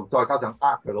就再加上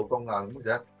佢老公啊，咁而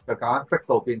且就夾硬逼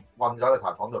到困咗喺個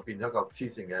柴房度，變咗個黐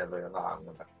線嘅女人啦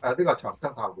咁樣。呢個長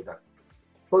生塔故仔。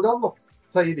到咗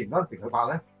64年嗰陣時佢拍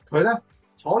咧，佢咧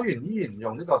楚原依然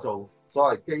用呢個做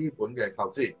所謂基本嘅構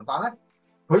思，但係咧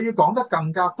佢要講得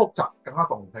更加複雜、更加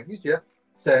動聽。於是咧，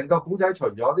成個古仔除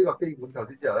咗呢個基本構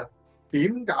思之後咧，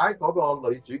點解嗰個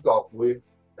女主角會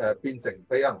變成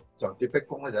俾人嘗試逼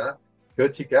瘋咧？就咧佢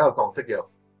設計一個角色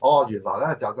叫原來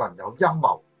咧就有個人有陰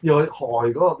謀要去害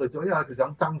嗰個女主角，因為佢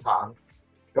想爭產，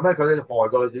咁咧佢哋害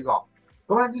個女主角。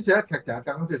咁咧於是咧劇情係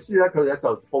更加説書咧，佢哋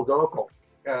就佈咗個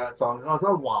局，上個所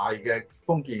謂壞嘅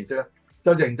封建意識咧，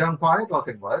就形象化一個成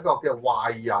為一個嘅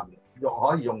壞人，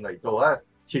可以用嚟做咧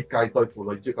設計對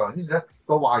付女主角。於是咧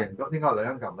個壞人應該係李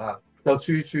香琴啦，就處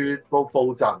處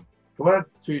佈陣，咁咧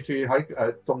處處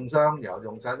喺中傷，然後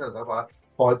用曬呢個手法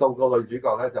害到個女主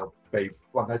角咧就被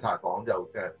困喺柴房，就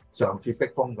嘗試逼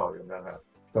瘋佢咁樣嘅，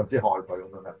嘗試害佢咁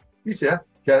樣嘅。於是咧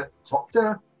其實即係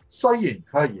咧雖然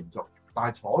佢係延續，但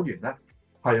係楚原咧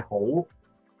係好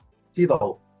知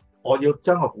道我要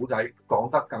將個古仔講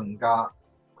得更加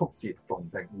曲折動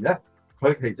聽，而咧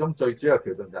佢其中最主要嘅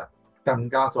橋段就係更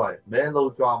加所謂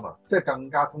melodrama， 即係更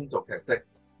加通俗劇式。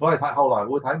我哋後來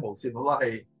會睇無線好多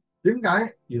戲，點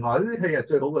解原來呢啲戲係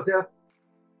最好嘅啫？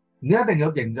你一定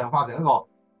要形象化成一個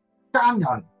奸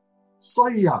人、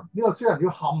衰人，呢個衰人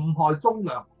要陷害忠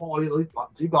良、害女主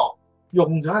角，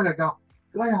用咗一個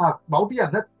哎呀，某啲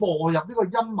人咧墮入呢個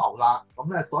陰謀啦，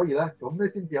咁咧所以咧咁咧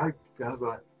先至可以成一個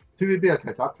TVB 嘅劇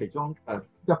集，其中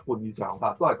一半以上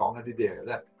都係講緊呢啲嘢嘅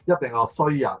啫。一定有衰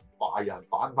人、壞人、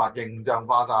反派形象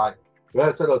化晒，佢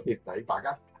係衰到貼地，大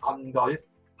家恨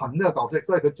呢個角色，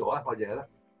所以佢做一個嘢咧，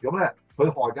咁咧佢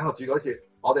害緊個主角時，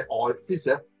我哋愛之時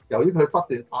咧，由於佢不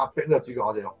斷壓迫呢個主角，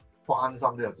我哋要關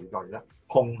心呢個主角，而咧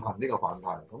痛恨呢個反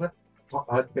派，咁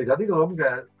咧其實呢個咁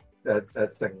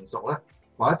嘅成熟咧。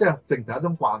或者即係形成一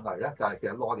種慣例咧，就係其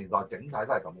實60年代整體都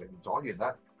係咁嘅。楚原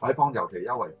咧喺方尤其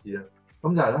優為之咧，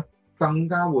咁就係咧更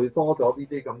加會多咗呢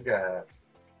啲咁嘅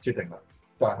設定啦。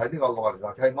就係喺呢個60年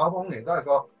代，其實某方面都係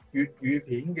個粵語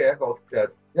片嘅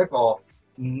一個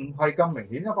唔係咁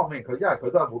明顯。一方面佢因為佢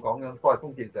都係會講緊都係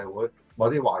封建社會某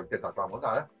啲壞嘅習慣，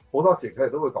但係咧好多時佢哋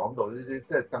都會講到呢啲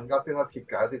即係更加識得設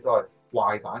計一啲所謂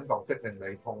壞蛋角色，令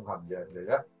你痛恨嘅人嚟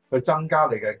咧，去增加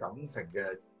你嘅感情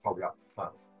嘅投入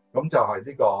啊。咁就係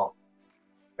呢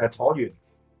個楚原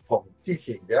同之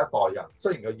前嘅一代人，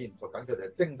雖然佢延續緊佢哋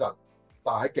嘅精神，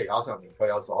但係喺技巧上面佢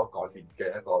有所改變嘅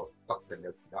一個特定嘅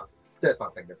時間，即係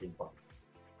特定嘅變化。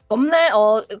咁咧，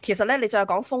我其實咧，你再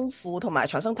講豐富同埋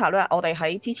長生塔咧，我哋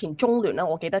喺之前中聯咧，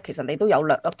我記得其實你都有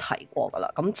略提過噶啦。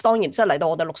咁當然即係嚟到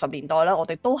我哋60年代咧，我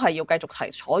哋都係要繼續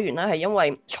提楚原咧，係因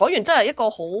為楚原真係一個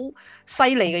好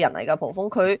犀利嘅人嚟㗎。蒲鋒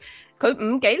佢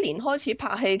50幾年開始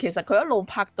拍戲，其實佢一路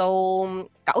拍到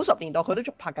90年代，佢都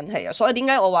仲拍緊戲啊。所以點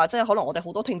解我話即係可能我哋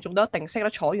好多聽眾都一定識得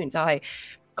楚原，就係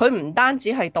佢唔單止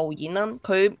係導演啦，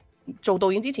佢做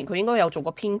導演之前佢應該有做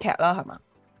過編劇啦，係嘛？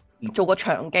做過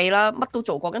場記啦，乜都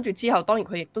做過，跟住之後當然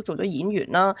佢亦都做咗演員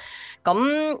啦。咁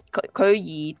佢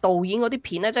而導演嗰啲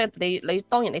片咧，即係你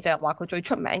當然你就係話佢最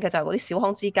出名嘅就係嗰啲小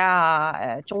康之家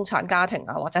啊、中產家庭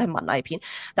啊，或者係文藝片。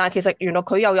但係其實原來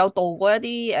佢又有導過一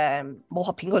啲武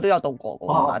俠片，佢都有導過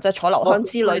㗎，即係楚留香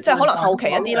之類，即係可能後期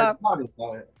一啲啦。係呢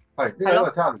個因為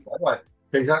70年代，因為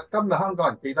其實今日香港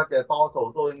人記得嘅多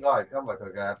數都應該係因為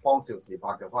佢嘅方少時拍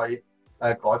嘅批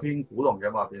改編古龍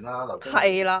嘅武俠片啦。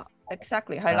係啦。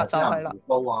Exactly 係啦，就係啦。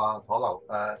高啊，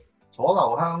楚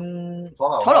留香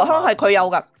係佢有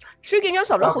㗎。書劍恩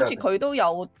仇錄好似佢都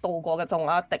有導過嘅，同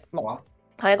阿狄龍。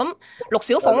係啊，咁陸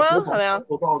小鳳啦，係咪啊？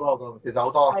好多，其實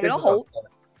好多。係咯，好。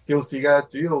邵氏嘅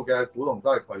主要嘅古龍都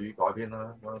係佢改編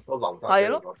啦，都留低。係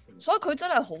咯，所以佢真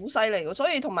係好犀利㗎。所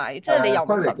以同埋即係你由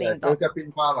50年代，佢嘅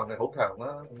變化能力好強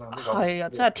啦。係啊，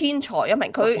真係天才一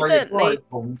名。佢即係你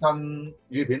紅鎮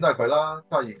粵片都係佢啦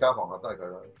，72家房客都係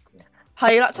佢啦。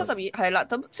係啦，72係啦，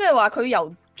咁即係話佢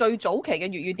由最早期嘅粵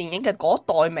語電影嘅嗰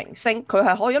代明星，佢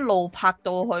係可以一路拍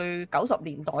到去90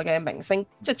年代嘅明星，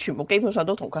即係全部基本上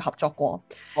都同佢合作過。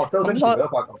周星馳都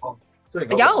拍過，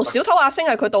有小偷阿星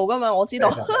係佢導㗎嘛，我知道，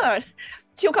超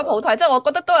級好睇。即係我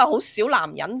覺得都有好少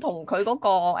男人同佢嗰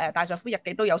個大丈夫日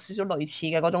記都有少少類似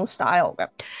嘅嗰種 style 嘅。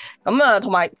咁啊，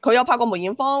同埋佢有拍過梅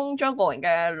艷芳、張國榮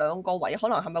嘅兩個可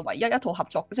能係咪唯一一套合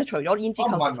作？即係除咗胭脂扣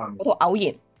嗰套偶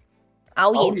然。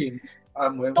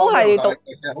都係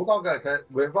好多嘅，佢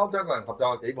梅艷芳張國榮合作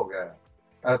有幾部嘅，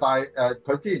但係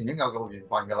佢之前已經有個緣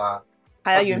分㗎啦。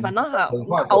係啊，緣分啦，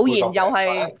係偶然又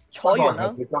係楚原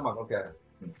啦。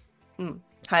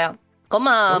係啊，咁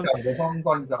啊。梅艷芳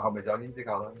當然就後尾就胭脂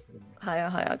扣啦。係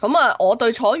啊，咁啊，我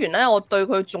對楚原咧，我對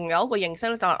佢仲有一個認識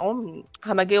咧，就係我唔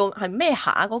係咪叫係咩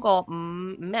下嗰個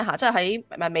唔咩下，即係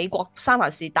喺美國三藩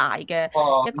市大嘅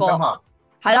一個。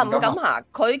係啦，唔敢行。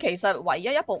佢其實唯一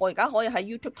一部我而家可以喺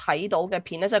YouTube 睇到嘅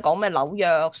片咧，即係講咩紐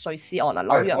約碎屍案啊，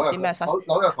紐約唔知咩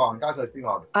紐約唐人街碎屍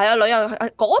案。係啊，紐約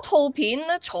嗰套片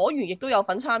咧，楚原亦都有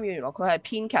份參與，原來佢係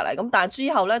編劇嚟。咁但係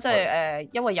之後咧，即係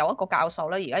因為有一個教授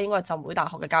咧，而家應該係浸會大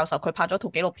學嘅教授，佢拍咗套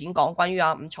紀錄片講關於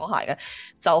阿伍楚霞嘅，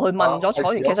就去問咗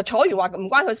楚原。其實楚原話唔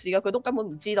關佢事嘅，佢都根本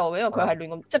唔知道嘅，因為佢係亂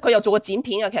咁，即係佢有做過剪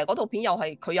片嘅。其實嗰套片又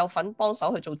係佢有份幫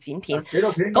手去做剪片。紀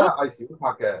錄片應該係魏小拍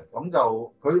嘅，咁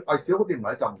就佢魏小好似唔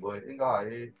係喺浸會，應該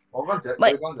喺我嗰陣時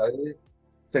佢嗰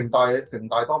陣喺城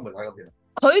大多媒體嗰邊。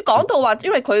佢講到話，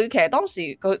因為佢其實當時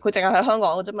佢淨係喺香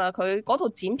港嘅啫嘛，佢嗰套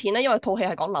剪片咧，因為套戲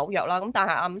係講紐約啦，咁但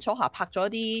係阿伍楚霞拍咗一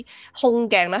啲空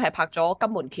鏡咧，係拍咗金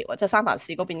門橋啊，即係三藩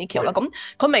市嗰邊啲橋啦。咁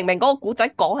佢明明嗰個古仔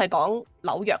係講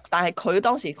紐約，但係佢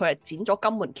當時佢係剪咗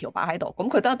金門橋擺喺度，咁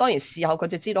佢當然事後佢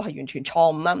就知道係完全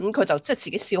錯誤啦。咁佢就即係自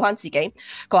己笑翻自己，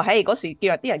佢話：嘿，嗰時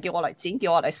啲人叫我嚟剪，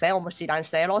叫我嚟寫，我咪是但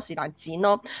寫咯，是但剪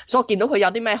咯。所以我見到佢有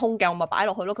啲咩空鏡，我咪擺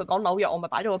落去咯。佢講紐約，我咪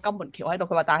擺咗個金門橋喺度。佢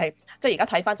話：但係即係而家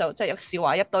睇翻就即係有笑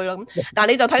話一堆咯。咁但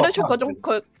係你就睇得出佢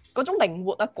嗰種靈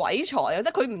活啊、鬼才啊，即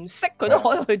係佢唔識佢都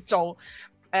可以去做。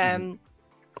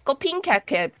個編劇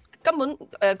其實根本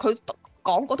佢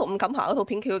講嗰套伍錦霞嗰套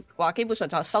片，佢話基本上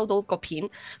就係收到個片，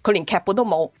佢連劇本都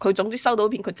冇，佢總之收到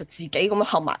片佢就自己咁樣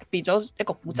合埋變咗一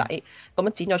個故仔咁樣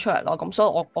剪咗出嚟咯。咁所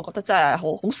以我覺得真係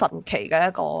好神奇嘅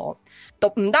一個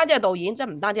唔單止係導演，即係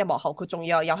唔單止係幕後，佢仲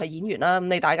要又係演員啦。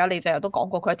咁你成日都講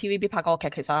過，佢喺 TVB 拍個劇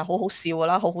其實係好好笑噶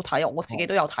啦，好好睇，我自己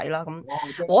都有睇啦。咁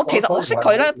我其實我識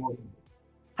佢咧。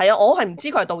係啊，我係唔知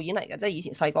佢係導演嚟嘅，即係以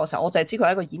前細個嘅時候，我淨係知佢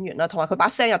係一個演員啦，同埋佢把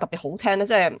聲又特別好聽咧，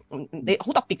即係你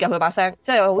好特別嘅佢把聲，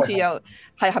即係好似又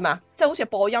係咪啊？即係好似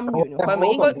播音員，佢係咪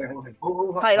應該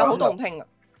係啦，好動聽啊！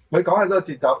佢講嘅都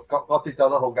節奏，個節奏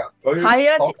都好㗎。佢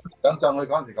係啊，想像佢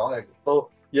嗰陣時講嘅都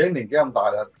已經年紀咁大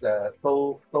啦，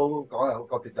都講係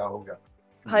個節奏好嘅。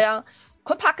係啊。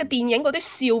佢拍嘅電影嗰啲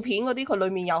笑片嗰啲，佢裡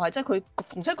面又係即係佢，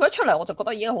而且佢一出嚟我就覺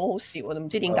得已經好好笑啊！唔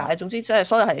知點解，總之即係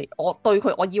所以係我對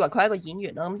佢，我以為佢係一個演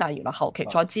員啦，咁但係原來後期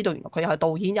再知道原來佢又係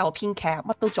導演又編劇，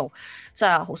乜都做，真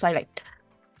係好犀利。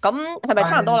咁係咪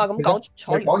差唔多啦？咁講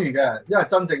楚原講完嘅，因為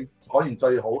真正楚原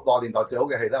最好內年代最好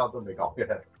嘅戲咧，我都未講嘅，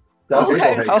就有幾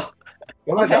部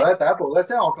戲。咁咧就咧第一部咧，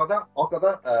即係我覺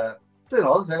得雖然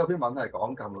我都寫嗰篇文係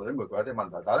講近來啲玫瑰有啲問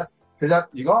題，但係咧。其實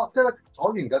如果即係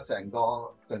楚原嘅成個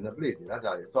sensibility 咧，就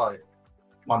係所謂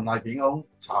文藝片嗰種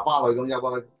茶花女咁優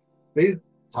嗰啲。你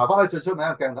茶花女最出名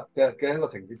嘅鏡頭嘅一個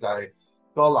情節就係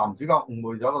個男主角誤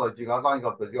會咗個女主角，當然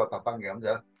個女主角特登嘅咁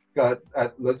樣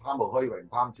嘅女貪慕虛榮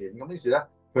貪錢，咁於是咧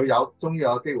佢終於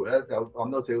有機會咧有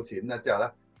揾到少少錢咧之後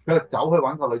咧，佢就走去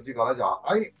揾個女主角咧就話：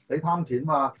你貪錢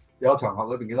嘛？有個場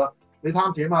合裏邊見到你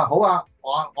貪錢嘛？好啊，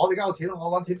我哋而家有錢，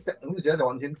我揾錢咁於是咧就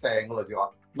揾錢掟個女主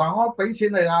角。嗱，我俾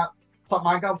錢你啦。10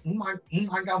萬夠5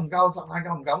萬夠唔夠？10萬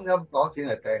夠唔夠？咁攞錢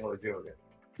嚟掟個女主角嘅，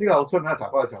呢個好出名嘅茶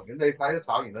花女場景。你睇咗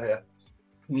炒完都係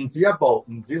唔止一部，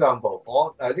唔止兩部。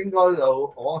我應該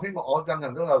有，我希望我印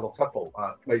象中有6、7部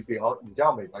啊，未必而且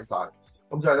我未睇晒。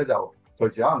咁所以咧就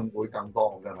隨時可能會更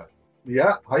多，真係。而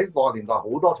家喺60年代好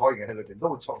多楚原嘅戲裏邊都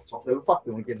會你會不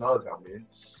斷會見到個場面，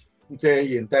謝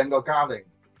賢掟個嘉玲，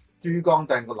珠江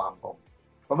掟個南紅，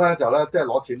咁咧就咧即係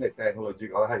攞錢嚟掟個女主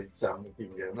角咧係常見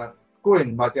嘅咁樣。固然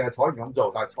唔係淨係楚原咁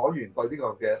做，但係楚原對呢個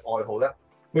嘅愛好咧，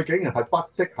佢竟然係不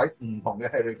惜喺唔同嘅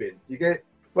戲裏邊，自己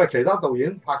其他導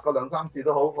演拍過2、3次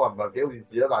都好，我唔係幾好意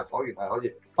思啦。但係楚原係可以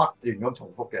不斷咁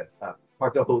重複嘅，拍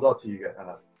咗好多次嘅，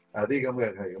啲咁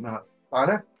嘅係咁樣。但係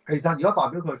咧，其實如果代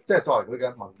表佢即係作為佢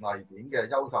嘅文藝片嘅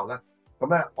優秀咧，咁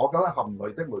咧，我覺得《含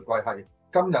淚的玫瑰》係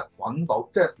今日揾到，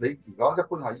即係你如果一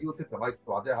般喺 YouTube 同埋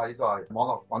或者喺所謂網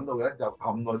絡揾到嘅咧，就《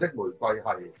含淚的玫瑰》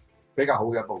係比較好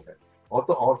嘅一部嘅。我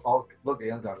都幾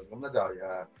欣賞，咁咧就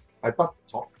係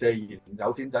謝賢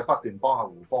有錢仔不斷幫阿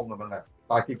胡楓咁樣嘅，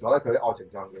但係結果咧佢喺愛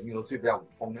情上永遠都輸俾阿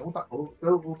胡楓嘅，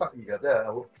都好得意嘅，即係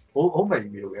好微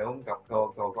妙嘅咁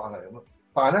個關係咁。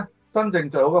但係咧真正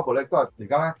最好嗰部咧都係而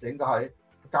家咧應該喺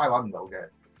街揾唔到嘅，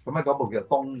咁咧嗰部叫《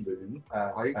冬戀》，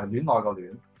喺戀愛個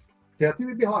戀。其實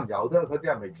TVB 可能有都佢啲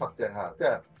人未出啫嚇，即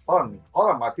係可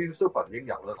能埋 TV Super 已經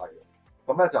有得睇嘅。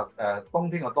咁咧就冬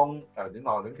天嘅冬，戀愛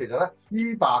戀。其實咧，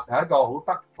伊達係一個好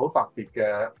特別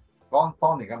嘅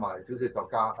當年嘅文藝小説作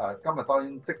家。今日當然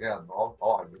識嘅人，我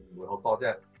係唔會好多，即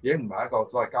係已經唔係一個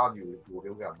所謂家喻戶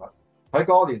曉嘅人物。喺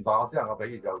嗰個年代，我只能夠比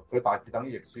喻就佢大致等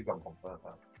於亦舒咁紅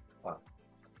啦。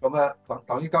咁咧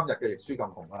等於今日嘅亦舒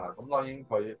咁紅啦。咁當然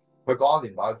佢嗰個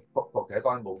年代讀者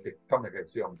當然冇今日嘅亦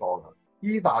舒咁多㗎。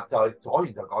伊達就係楚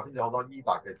原就改編咗好多伊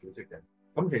達嘅小説嘅。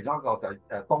咁其中一個就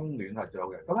係冬戀係最好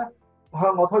嘅。咁咧。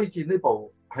向我推薦呢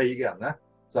部戲嘅人咧，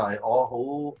就係我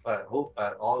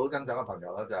我好欣賞嘅朋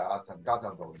友咧，就係阿陳家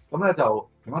祥導演。咁咧就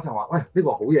陳家祥話：喂，呢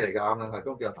部好嘢嚟㗎，咁樣係咁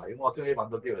叫我睇。咁我終於揾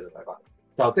到機會就睇翻，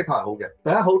就的確係好嘅。第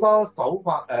一好多手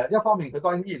法一方面佢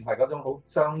當然依然係嗰種好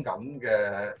傷感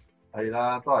嘅戲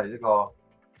啦，都係一個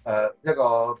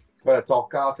佢係作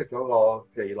家識咗個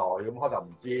妓女，咁開頭唔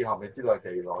知，後尾知道係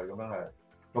妓女咁樣嘅。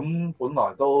咁本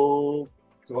來都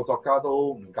個作家都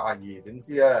唔介意，點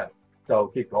知咧就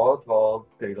結果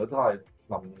個妓女都係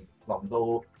臨到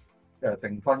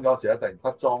訂婚嗰時咧，突然失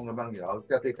蹤咁樣，然後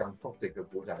一啲更複雜嘅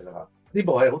故仔啦。呢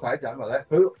部戲好睇就係因為咧，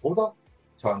佢好多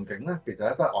場景咧，其實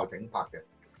咧都係外景拍嘅，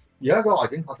而家個外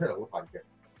景拍出嚟好睇嘅。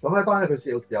咁咧當然佢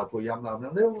有時候配音啦，咁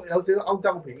樣都有少少歐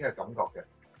洲片嘅感覺嘅。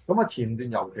咁啊前段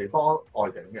尤其多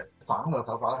外景嘅，省略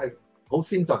手法咧係好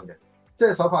先進嘅，即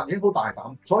係手法已經好大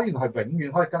膽，所以係永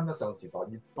遠可以跟得上時代。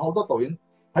而好多導演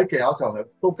喺技巧上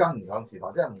都跟唔上時代，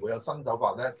即係唔會有新手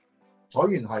法咧。楚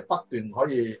原係不斷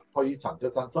可以推陳出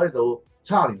新，所以到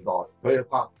70年代佢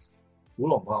拍古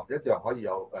龍拍一樣可以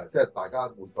有即係大家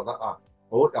會覺得啊，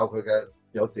好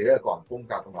有自己嘅個人風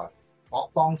格，同埋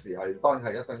我當時當然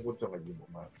係一生觀眾嘅耳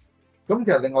目啊。咁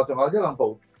其實另外仲有一兩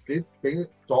部幾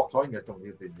楚原嘅重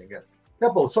要電影嘅，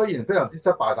一部雖然非常之失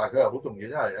敗，但係佢又好重要，因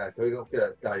為佢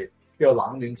嘅係叫做《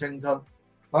冷暖青春》。《冷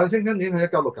暖青春》片係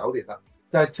1969年啦，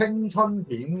就係青春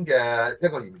片嘅一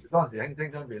個延續，當時興青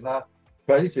春片啦。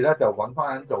佢於是咧就揾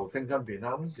翻人做青春片啦，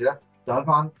咁於是咧就揾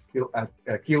翻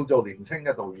叫做年青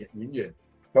嘅導演員，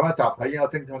咁一集睇呢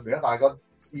個青春片啦。但係個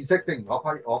意識正如我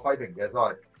批評嘅，所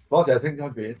謂嗰時嘅青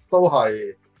春片都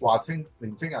係話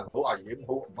年青人好危險、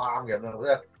好唔啱嘅咁樣，即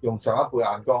係用上一輩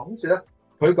眼光。於是咧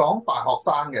佢講大學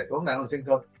生嘅講兩個青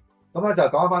春，咁咧就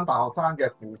講翻大學生嘅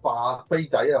腐化飛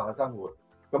仔一樣嘅生活。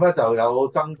咁咧就有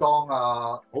曾江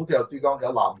啊，好似有珠江、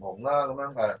有南紅啦咁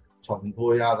樣秦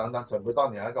沛啊等等，秦沛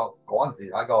當年係嗰陣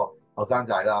時係一個後生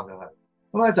仔啦咁樣嘅，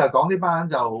咁咧就講呢班人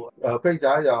就飛仔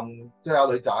一樣，即係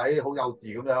有女仔好幼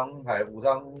稚咁樣，係互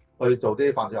相去做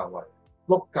啲犯罪行為。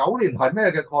69年係咩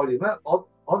嘅概念咧？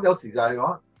我有時就係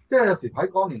講，即係有時睇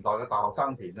嗰個年代嘅大學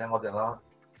生片咧，我就諗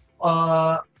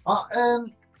阿 Ann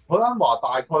許鞍華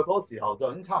大概嗰個時候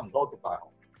就已經差唔多讀大學。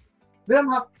你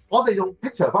諗下，我哋用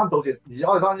picture 翻倒轉，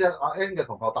而我哋當然阿 Ann 嘅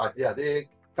同學大致係啲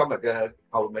今日嘅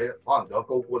後尾可能仲有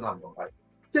高官啊，唔同係，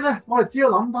即係咧，我哋只要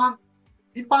諗翻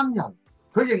呢班人，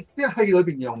佢認啲戲裏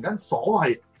邊形容緊所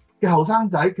謂嘅後生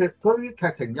仔，佢嗰啲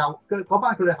劇情嗰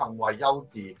班佢哋行為幼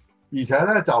稚，而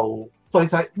且咧就碎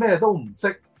細咩都唔識，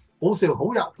好笑好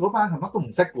入嗰班係乜都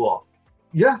唔識喎。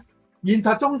而咧現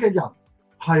實中嘅人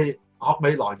係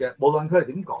未來嘅，無論佢哋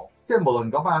點講，即係無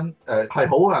論嗰班係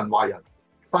好人壞人，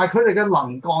但係佢哋嘅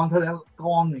能幹、佢哋嘅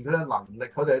幹練、佢哋嘅能力、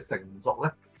佢哋嘅成熟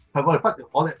咧。係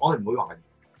我哋唔會懷疑，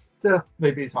即係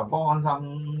未必陳方安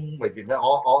生未必咩？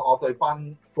我對班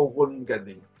高官嘅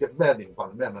咩年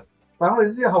份咩咪？但係我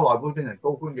哋知後來會變成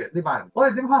高官嘅呢班人，我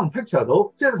哋點可能 picture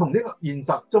到？即係同呢個現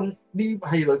實中呢戲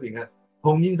裏邊嘅，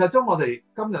同現實中我哋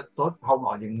今日所後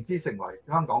來認知成為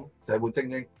香港社會精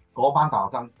英嗰班大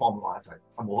學生放埋一齊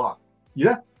係冇可能。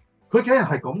而咧佢竟然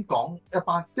係咁講一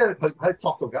班，即係佢喺塑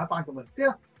造緊一班咁嘅，即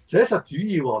係寫實主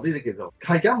義喎，呢啲叫做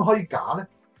係點可以假咧？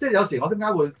即係有時我點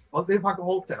解會你發覺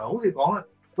我成日好似講咧，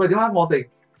喂點解我哋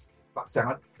成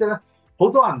日即係咧好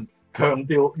多人強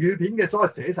調語片嘅所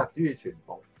謂寫實主義傳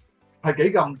統係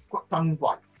幾咁珍貴，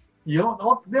而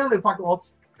我點解你發覺我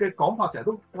嘅講法成日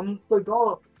都咁對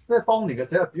嗰個即係當年嘅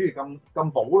寫實主義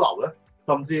咁保留咧？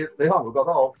甚至你可能會覺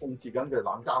得我諷刺緊佢哋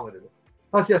冷嘲佢哋，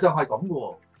但係事實上係咁嘅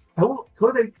喎，係好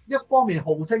佢哋一方面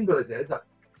號稱佢哋寫實，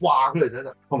話佢哋寫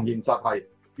實，同現實係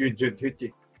完全脫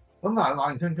節。咁但係《冷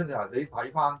暖青春》就係你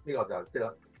睇翻呢個就即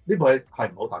係呢部戲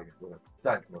係唔好睇嘅，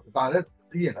真係唔好。但係咧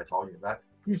依然係楚原咧，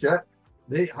於是咧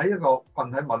你喺一個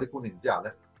困喺某啲觀念之下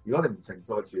咧，如果你唔成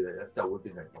熟嘅處理咧，就會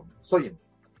變成咁。雖然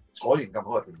楚原咁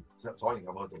好嘅電影，楚原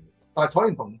咁好嘅電影，但係楚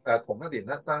原同一年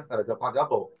咧就拍咗一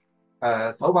部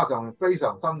手法上非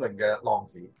常新穎嘅《浪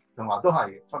子》，同埋都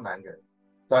係出名嘅，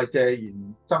就係謝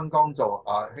賢、曾江做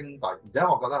兄弟，而且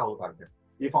我覺得好睇嘅。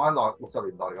以放喺60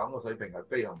年代嚟講，個水平係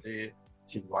非常之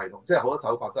前衛，同即係好多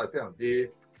手法都係非常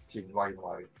之前衛，同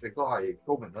埋亦都係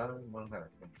高明啦。咁樣係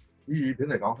以語片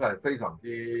嚟講，佢係非常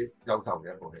之優秀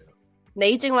嘅一部戲。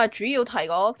你正話主要提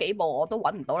嗰幾部我都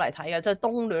揾唔到嚟睇嘅，即係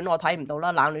冬戀我睇唔到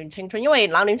啦，冷暖青春，因為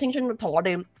冷暖青春同我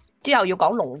哋之後要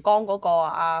講龍江嗰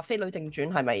個飛女正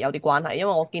傳係咪有啲關係？因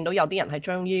為我見到有啲人係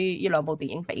將呢兩部電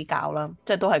影比較啦，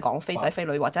即係都係講飛仔飛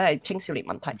女或者係青少年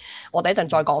問題。我哋一陣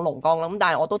再講龍江啦，咁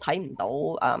但係我都睇唔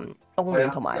到冬戀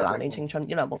同埋冷暖青春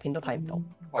呢兩部片都睇唔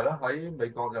到。係啦，喺美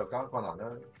國就更加困難啦。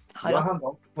喺香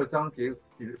港去爭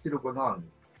資料館，可能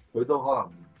佢都可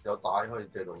能有帶可以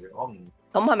借到嘅。我唔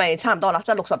咁係咪差唔多啦？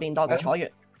即係60年代嘅楚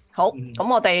原。好，咁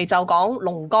我哋就講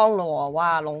龍江咯喎，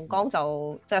哇，龍江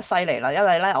就真係犀利啦，因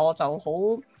為咧我就好，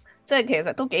即係其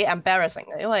實都幾 embarrassing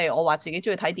嘅，因為我話自己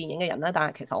中意睇電影嘅人啦，但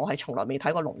係其實我係從來未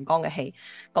睇過龍江嘅戲，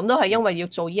咁都係因為要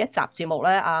做呢一集節目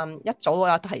咧，一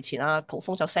早提前蒲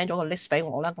鋒就 send 咗個 list 俾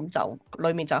我啦，咁就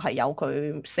裡面就係有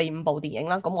佢4-5部電影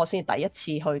啦，咁我先第一次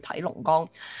去睇龍江，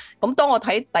咁當我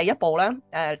睇第一部咧，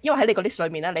因為喺你個 list 裡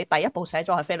面咧，你第一部寫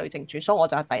咗係《飛女正傳》，所以我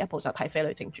就係第一部就睇《飛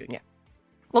女正傳》嘅。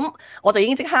咁我就已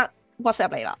經即刻 WhatsApp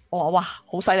嚟啦，我話哇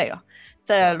好犀利啊！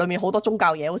即係裏面好多宗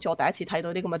教嘢，好似我第一次睇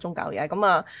到啲咁嘅宗教嘢，咁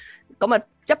啊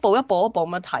一步一步咁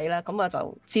樣睇咧，咁啊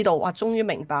就知道哇，終於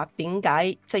明白點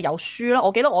解即係有書啦。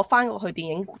我記得我翻過去電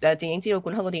影資料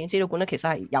館，香港電影資料館咧，其實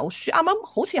係有書，啱啱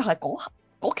好似係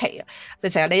嗰期啊，就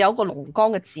成日你有個龍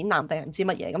江嘅展覽定係唔知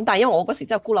乜嘢咁，但係因為我嗰時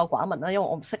真係孤陋寡聞啦，因為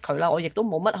我唔識佢啦，我亦都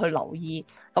冇乜去留意，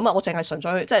咁啊我淨係純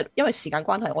粹即係因為時間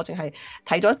關係，我淨係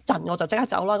睇咗一陣我就即刻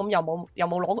走啦，咁又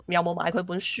冇買佢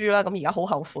本書啦，咁而家好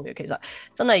後悔嘅，其實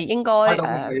真係應該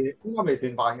應該未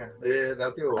斷版嘅，你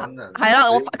有機會揾人。係啦，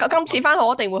我今次翻去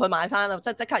我一定會去買翻啦，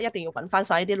即刻一定要揾翻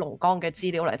晒啲龍江嘅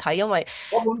資料嚟睇，因為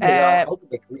嗰本其實好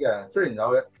歷史嘅，雖然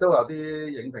都有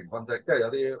啲影評分析，即係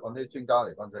有啲揾啲專家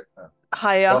嚟分析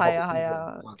係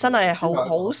啊，真係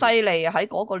好犀利啊！喺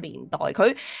嗰個年代，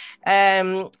佢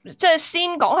即係先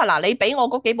講下嗱，你俾我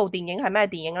嗰幾部電影係咩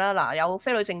電影啦？嗱，有《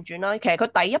飛女正傳》啦，其實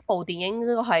佢第一部電影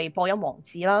都係《播音王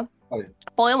子》啦，《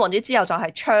播音王子》之後就係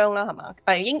《槍》啦，係嘛？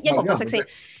英雄本色先，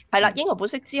係啦，《英雄本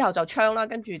色》之後就《槍》啦，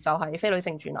跟住就係《飛女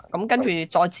正傳》啦，咁跟住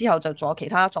再之後就仲有其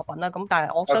他作品啦。咁但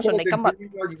係我相信你今日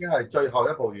應該已經係最後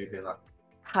一部語片啦。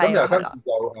咁又跟住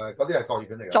就嗰啲係國語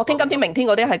片嚟嘅。昨天、今天、明天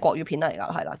嗰啲係國語片嚟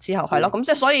㗎，係啦。之後係咯，咁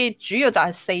即係所以主要就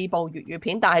係4部粵語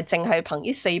片，但係淨係憑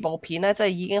呢4部片咧，即係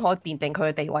已經可以奠定佢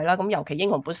嘅地位啦。咁尤其《英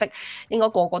雄本色》應該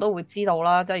個個都會知道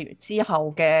啦，即係之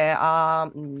後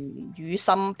嘅雨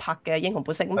森拍嘅《英雄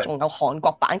本色》，咁仲有韓國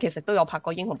版其實都有拍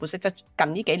過《英雄本色》，即係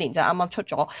近呢幾年就啱啱出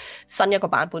咗新一個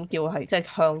版本，叫係即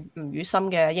係向吳宇森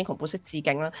嘅《英雄本色》致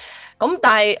敬啦。咁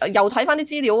但係又睇翻啲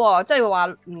資料喎，即係話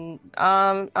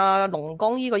龍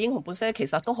江呢個英雄本色其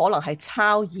實都可能係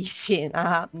抄以前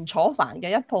吳楚帆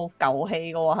嘅一部舊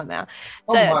戲嘅喎，係咪啊？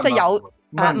即係有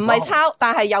唔係抄，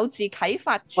但係有自啟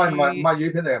發住。唔係粵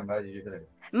語片嚟嘅，唔係粵語片嚟嘅。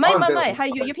唔係係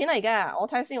粵語片嚟嘅。我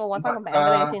睇下先，我揾翻個名俾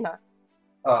你先嚇。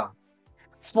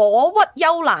火鬱幽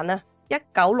蘭啊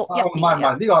，1961年。唔係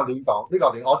呢個係亂講，呢個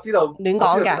亂我知道。亂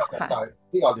講嘅係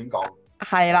呢個亂講。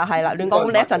係啦亂講，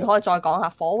咁你一陣可以再講下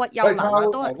火鬱幽蘭啊，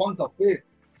都係。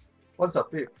One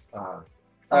Step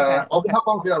我本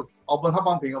黑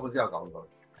幫片嗰本先有講過。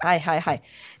係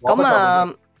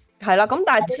咁係啦，咁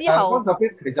但係之後One Step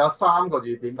其實有3個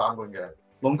粵片版本嘅，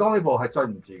龍江呢部係追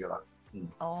唔至噶啦。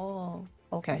哦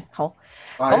，OK， 好。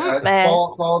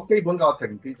咁個基本個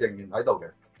情節仍然喺度嘅。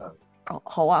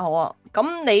好啊。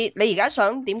咁你而家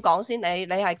想點講先？你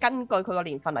係根據佢個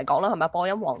年份嚟講啦，係咪？播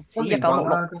音王子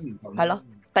1966係咯。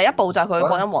第一部就係佢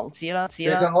播音王子啦，其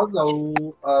實我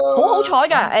就好好彩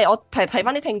㗎，我提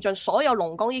翻啲聽眾，所有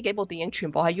龍江呢幾部電影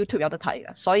全部喺 YouTube 有得睇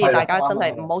嘅，所以大家真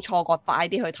係唔好錯過，快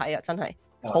啲去睇啊！真係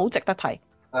好值得睇。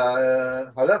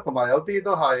係啦，同埋有啲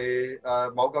都係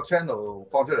某個 channel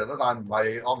放出嚟啦，但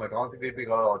係我唔係講 TVB 嗰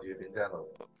個粵語片 channel，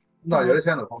咁但係有啲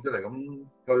channel 放出嚟，咁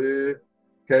佢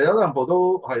其實有兩部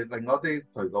都係另外一啲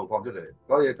渠道放出嚟，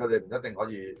所以佢哋唔一定可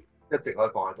以一直可以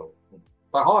放喺度，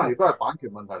但係可能亦都係版權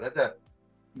問題咧，即係。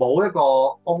冇一個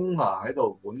owner 喺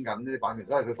度管緊呢啲版權，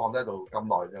所以佢放低喺度咁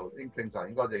耐就正常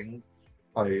應該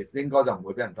就唔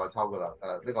會俾人再抽噶啦。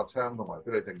呢個槍同埋《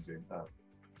飛女正傳》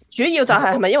主要就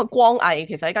係咪因為光藝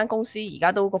其實呢間公司而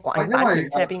家都個版權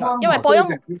即係邊個？因為播音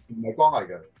唔係光藝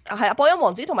嘅，係啊，播音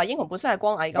王子同埋英雄本色係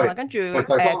光藝噶嘛，跟住槍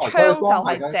就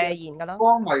係謝賢噶啦。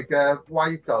光藝嘅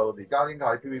威就而家應該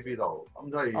喺 TVB 度，咁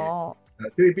所以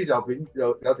TVB 就片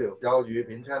有個粵語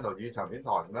片 channel 粵語長片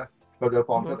台咧，佢就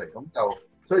放出嚟咁就。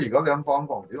所以如果你咁講，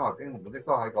王子同埋英雄本色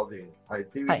都喺嗰段係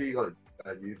TVB 嗰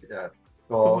個語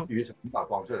長片台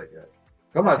放出嚟嘅。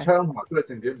咁槍同埋飛女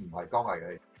正傳唔係光藝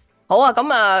嘅。好啊，咁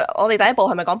我哋第一部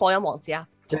係咪講播音王子啊？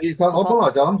其實我本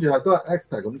來就諗住都係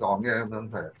X 咁講嘅咁樣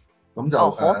係。咁就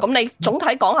好，咁你總體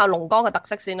講下龍江嘅特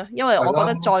色先啦，因為我覺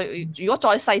得如果再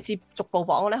細節逐步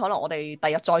講咧，可能我哋第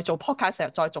日再做 podcast 時候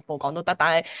再逐步講都得。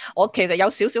但係我其實有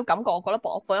少少感覺，我覺得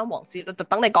播音王子，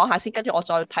等你講下先，跟住我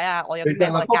再睇下我有啲咩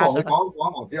可以加上去。其實不妨你講播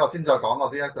音王子，我先再講嗰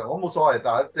啲一我冇所謂，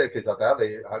但係即係其實第一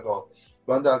你係一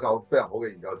個揾到一個非常好嘅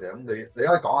研究者，咁你可以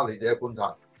講下你自己嘅觀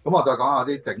察，咁我再講下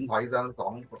啲整體啦，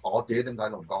講我自己點睇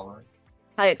龍江啦。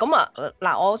係咁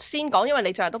嗱，我先講，因為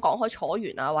你就係都講開楚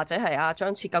原啊，或者係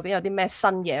張徹究竟有啲咩新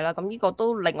嘢啦，咁呢個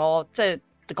都令我即係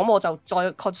咁我就再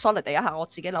consolidate 一下我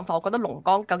自己諗法。我覺得龍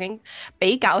江究竟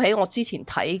比較起我之前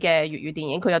睇嘅粵語電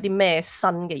影，佢有啲咩新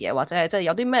嘅嘢，或者係即係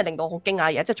有啲咩令到我好驚訝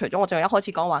嘅嘢？即係除咗我淨係一開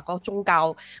始講話嗰個宗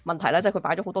教問題咧，即係佢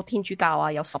擺咗好多天主教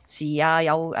啊，有十字啊，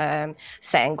有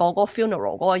成個嗰個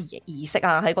funeral 嗰個儀式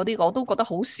啊，喺嗰啲我都覺得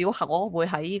好少可會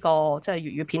喺呢個即係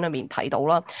粵語片裏面睇到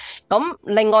啦。咁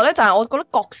另外咧就係我覺得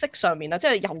角色上面啊，即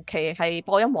係尤其係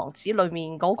播音王子裏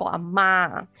面嗰個阿媽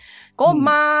啊。嗰個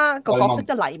媽個角色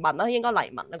即係黎文啦，應該黎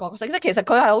文嘅角色，即係其實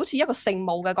佢係好似一個聖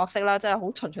母嘅角色啦，即係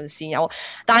好循循善誘。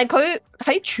但係佢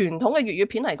喺傳統嘅粵語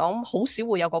片嚟講，好少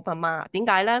會有嗰個媽。點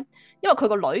解咧？因為佢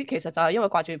個女其實就係因為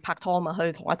掛住拍拖啊嘛，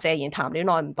佢同阿謝賢談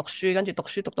戀愛唔讀書，跟住讀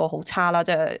書讀到好差啦，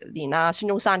即係連阿孫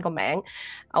中山個名、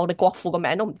我哋國父個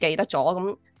名都唔記得咗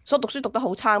咁。所以讀書讀得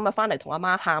好差咁啊，翻嚟同阿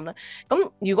媽喊啦。咁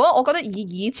如果我覺得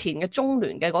以前嘅中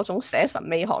聯嘅嗰種寫實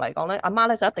美學嚟講咧，阿媽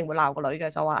咧就一定會鬧個女嘅，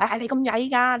就話：你咁曳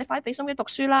㗎，你快啲俾心機讀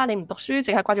書啦！你唔讀書，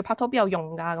淨係掛住拍拖，邊有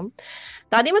用㗎咁？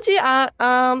但係點不知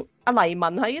阿黎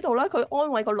文喺呢度咧，佢安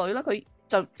慰個女咧，佢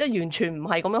就即係完全唔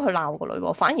係咁樣去鬧個女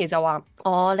喎，反而就話：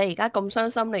你而家咁傷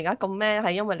心，你而家咁咩？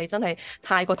係因為你真係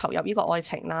太過投入呢個愛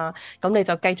情啦。咁你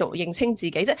就繼續認清自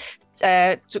己，即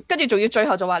係跟住仲要最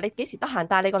後就話：你幾時得閒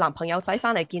帶你個男朋友仔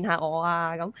翻嚟見下我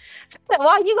啊？咁即係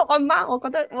哇！呢個阿媽，我覺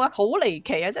得哇好離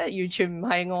奇啊！即係完全唔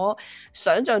係我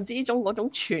想象之中嗰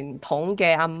種傳統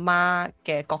嘅阿媽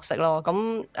嘅角色咯。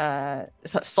咁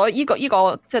所以呢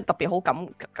個即係特別好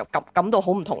感到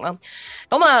好唔同啦。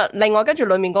咁啊，另外跟住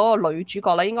裡面嗰個女主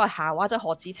角咧，應該係夏娃，即係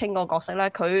何子清嗰個角色咧，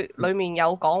佢裡面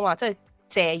有講話，即係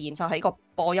謝賢就係個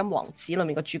播音王子裏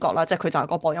面嘅主角啦，即係佢就係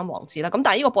個播音王子啦。咁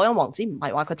但係呢個播音王子唔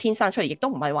係話佢天生出嚟，亦都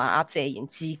唔係話阿謝賢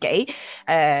自己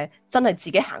真係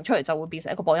自己行出嚟就會變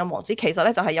成一個播音王子。其實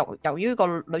咧就係由於個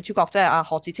女主角即係阿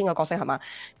何子清嘅角色係嘛，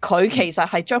佢其實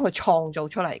係將佢創造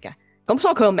出嚟嘅。咁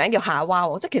所以佢個名叫夏娃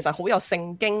喎，即係其實好有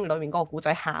聖經裏面嗰個古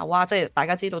仔夏娃，即係大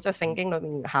家知道，即係聖經裏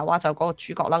面夏娃就嗰個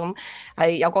主角啦。咁係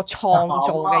有個創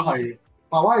造嘅意思。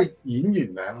夏娃係演員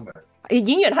名係咪？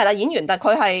演員係啦，演員，但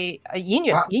係佢係演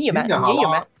員名，演員名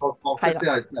個角色即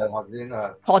係何子清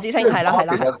啊。何子清係啦。其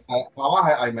實夏娃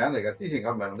係藝名嚟嘅，之前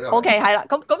個名都有。OK 係啦，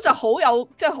咁就好有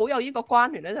即係好有呢個關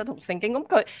聯咧，就同聖經。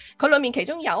咁佢裏面其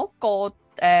中有一個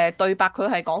對白，佢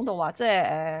係講到話即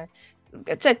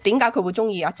係點解佢會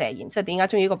中意阿謝賢，即係點解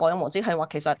中意呢個播音王子，係話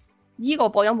其實呢個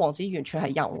播音王子完全係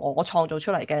由我創造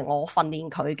出嚟嘅，我訓練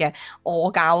佢嘅，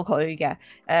我教佢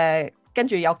嘅，跟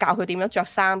住又教佢點樣着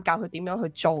衫，教佢點樣去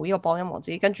做呢個播音王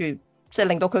子，跟住即係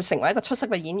令到佢成為一個出色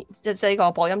嘅即係呢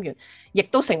個播音員，亦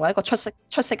都成為一個出色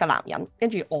嘅男人，跟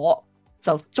住我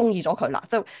就中意咗佢啦，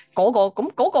即係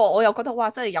嗰個我又覺得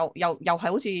哇，即係又係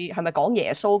好似係咪講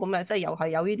耶穌咁嘅，即係又係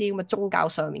有呢啲咁嘅宗教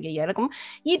上面嘅嘢咧。咁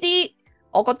呢啲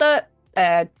我覺得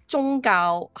宗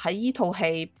教喺呢套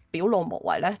戲表露無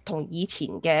遺咧，同以前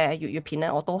嘅粵語片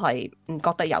咧，我都係唔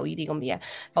覺得有呢啲咁嘅嘢。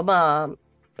咁啊，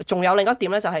仲有另一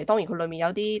點咧，就係當然佢裏面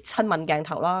有啲親吻鏡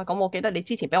頭啦。咁我記得你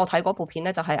之前俾我睇嗰部片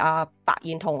咧，就係阿白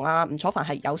燕同阿吳楚帆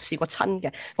係有試過親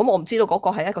嘅。咁我唔知道嗰個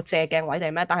係一個借鏡位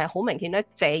定咩，但係好明顯咧，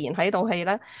謝賢喺套戲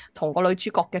咧同個女主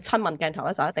角嘅親吻鏡頭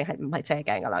咧，就一定係唔係借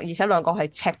鏡噶啦，而且兩個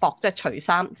係赤膊，即係除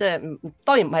衫，即係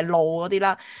當然唔係露嗰啲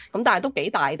啦。咁但係都幾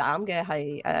大膽嘅，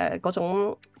係嗰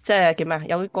種即係叫咩？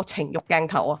有個情慾鏡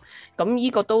頭啊！咁呢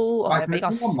個都比較。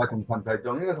應該唔係同陳齊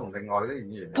仲，應該同另外啲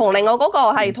演員。同另外嗰個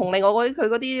係同另外佢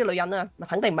嗰啲女人啊，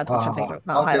肯定唔係同陳齊仲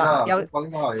係啦。有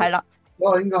係啦，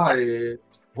嗰個應該係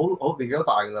好年紀都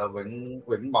大㗎啦，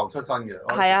永茂出身嘅。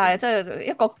係啊係，即係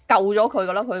一個救咗佢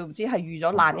㗎啦。佢唔知係遇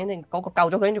咗難定嗰個救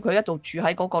咗佢，跟住佢一度住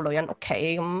喺嗰個女人屋企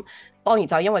咁。當然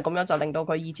就係因為咁樣就令到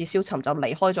佢意志消沉，就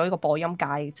離開咗呢個播音界，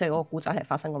即係嗰個故仔係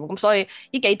發生咁。所以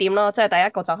呢幾點啦，即係第一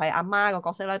個就係阿媽個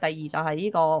角色啦，第二就係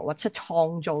呢個或者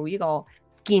創造呢個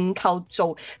建構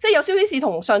造，即係有少少似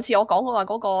同上次我講嘅話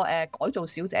嗰個改造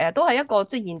小姐，都係一個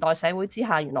即係現代社會之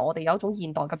下，原來我哋有一種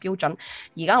現代嘅標準。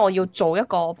而家我要做一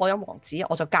個播音王子，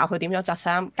我就教佢點樣紮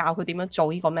衫，教佢點樣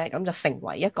做呢個咩，咁就成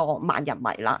為一個萬人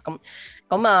迷啦。咁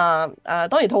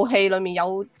當然套戲裡面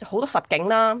有好多實景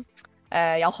啦。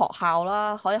有學校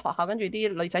啦，喺學校跟住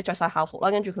啲女仔着晒校服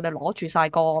啦，跟住佢哋攞住晒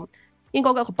個應該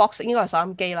一個 box， 應該係收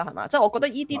音機啦，係嘛？即係我覺得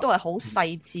呢啲都係好細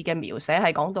緻嘅描寫，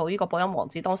係講到呢個播音王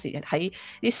子當時喺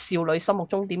啲少女心目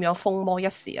中點樣瘋魔一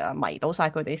時啊，迷倒晒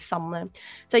佢哋心咧。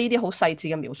即係呢啲好細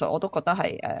緻嘅描述，我都覺得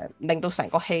係令到成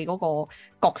個戲嗰個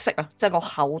角色啊，即係個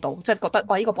厚度，即係覺得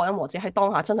哇！呢個播音王子喺當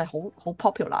下真係好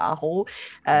popular 啊，好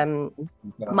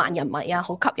萬人迷啊，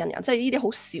好吸引人。即係呢啲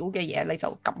好少嘅嘢，你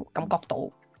就感覺到。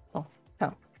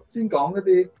先講一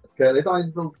啲，其實你當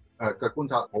然都嘅觀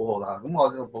察好好啦。咁我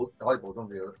可以補充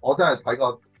少少，我真係睇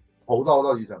過好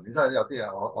多語場片，真係有啲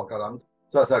嘢我夠膽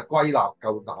就係歸納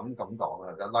夠膽咁講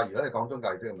啊。例如咧，你講宗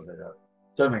教意識嘅問題就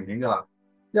最明顯㗎啦。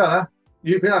因為咧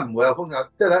粵片係唔會有封嘅，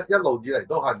即係咧一路以嚟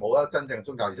都係冇一真正嘅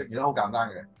宗教儀式，原因好簡單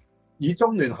嘅。以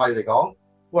中聯繫嚟講，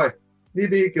喂呢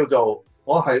啲叫做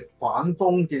我係反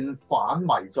封建、反迷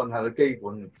信係佢基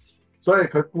本，所以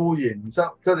佢固然唔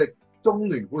相，即係你中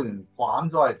聯固然反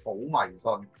咗係土迷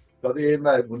信嗰啲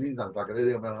咩滿天神佛嗰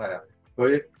啲咁樣係啊，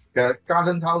佢其實家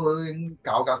春秋都已經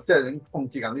搞緊，即係已經控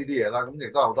制緊呢啲嘢啦。咁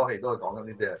亦都有好多戲都係講緊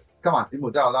呢啲嘢。金環姊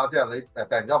妹都有啦，即係你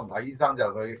病咗唔睇醫生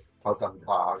就去求神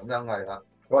茶咁樣係啊，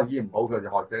咁啊醫唔好佢就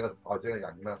害死個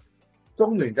人咁樣。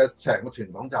中聯嘅成個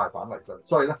傳統就係反迷信，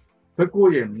所以咧佢固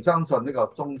然唔相信呢個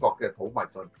中國嘅土迷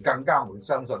信，更加唔會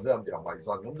相信呢個洋迷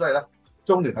信。咁所以咧，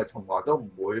中聯係從來都唔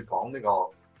會講呢個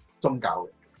宗教嘅。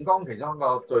咁當其中一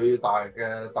個最大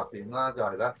嘅特點啦，就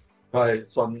係咧佢係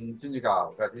信天主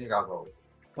教，佢係天主教徒。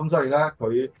咁所以咧，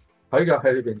佢喺個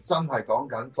戲裏邊真係講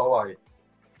緊所謂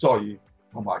罪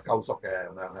同埋救贖嘅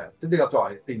咁樣嘅，即係呢個作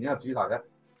為電影嘅主題咧，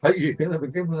喺粵片裏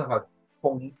邊基本上係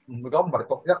唔係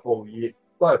獨一無二，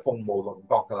都係鳳毛麟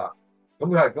角㗎啦。咁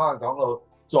佢係講到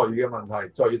罪嘅問題，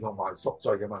罪同埋贖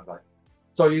罪嘅問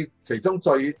題。其中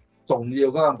最重要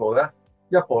嗰兩部咧，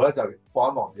一部咧就係破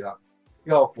案王子啦，一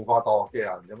個腐化墮落嘅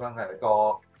人咁樣係個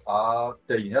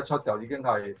謝賢一出就已經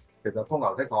係其實風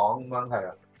流倜儻咁樣係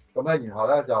啊。咁咧，然後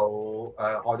咧就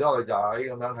害咗個女仔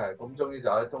咁樣係，咁終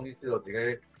於知道自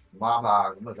己唔啱啦，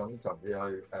咁啊想嘗試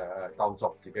去救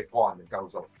贖自己，個人嘅救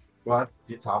贖，咁樣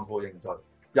懺悔認罪。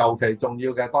尤其重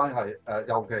要嘅當然係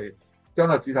尤其將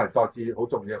個主題再次好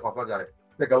重要嘅發揮就係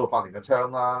1968年嘅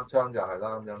槍啦，槍就係啦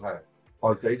咁樣係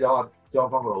害死咗阿蕭芳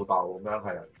芳嘅老豆咁樣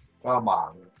係阿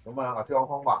盲，咁啊阿蕭芳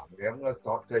芳盲嘅，咁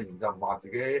啊謝賢就唔話自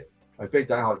己係飛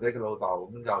仔害死佢老豆，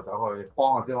咁就走去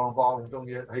幫阿蕭芳芳，終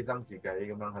於犧牲自己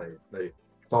咁樣係嚟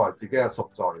作為自己嘅贖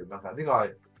罪咁樣係。呢個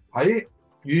係喺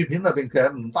粵片裏邊，其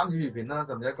實唔單止粵片啦，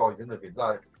甚至喺國語片裏邊都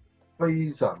係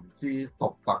非常之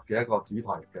獨特嘅一個主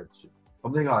題嘅。咁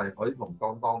呢個係喺龍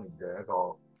剛當年嘅一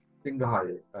個應該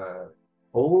係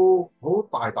好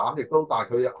大膽，亦都但係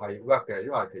佢係 work 嘅，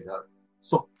因為其實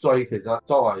贖罪其實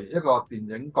作為一個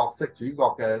電影角色主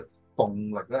角嘅動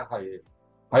力咧，係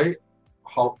喺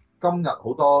今日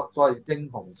好多所謂英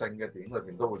雄性嘅電影裏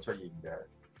邊都會出現嘅，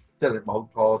即係你某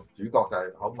個主角就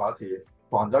係某一次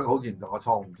犯咗一個好嚴重嘅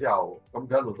錯誤之後，咁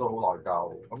佢一路都好內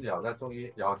疚，咁然後咧終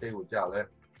於有個機會之後咧，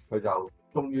佢就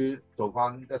終於做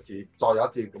翻一次，再有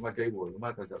一次咁嘅機會，咁咧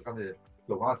佢就今次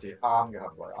做翻一次啱嘅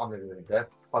行為，啱嘅，而且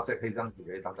不惜犧牲自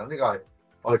己等等。呢個係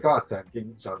我哋今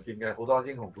日常見嘅好多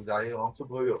英雄故仔，講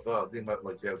superhero 都有啲咁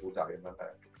類似嘅故仔咁樣嘅。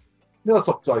呢個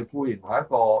贖罪固然係一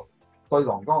個對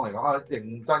龍剛嚟講咧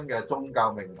認真嘅宗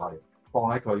教命題，放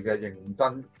喺佢嘅認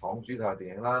真講主題嘅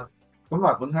電影啦。咁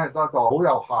但係本身係都係一個好有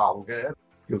效嘅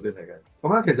橋段嚟嘅。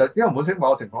咁咧其實因為本身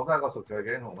某個情況都係一個贖罪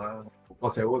嘅英雄啦，個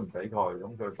社會唔俾佢，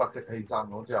咁佢不惜犧牲，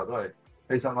咁之後都係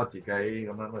犧牲咗自己咁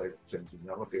樣嚟成全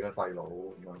咗自己嘅細佬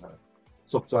咁樣嘅。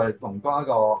贖罪係龍剛一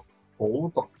個好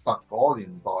獨特嗰個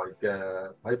年代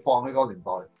嘅，喺放喺嗰個年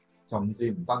代，甚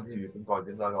至唔單止粵片改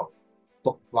編都係一個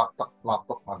獨立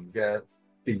獨行嘅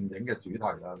電影嘅主題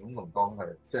啦。咁龍剛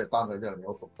係即係單對呢樣嘢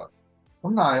好獨特。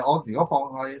咁但係我如果放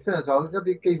喺即係仲有一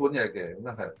啲基本嘢嘅，咁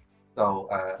樣係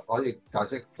就可以解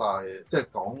釋晒，即係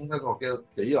講一個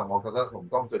幾樣，我覺得龍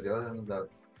剛最值得就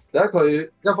第一，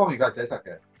佢一方面佢係寫實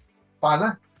嘅，但係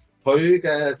咧佢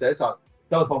嘅寫實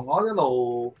就同我一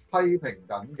路批評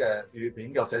緊嘅粵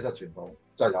片嘅寫實傳統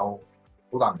就有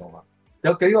好大唔同啦。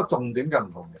有幾個重點嘅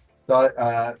唔同嘅，就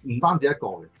係唔單止一個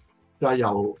嘅，就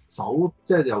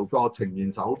係由個呈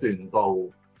現手段到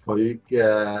佢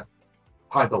嘅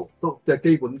態度都即係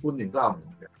基本觀念都有唔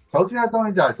同嘅。首先咧，當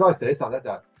然就係所謂寫實咧，就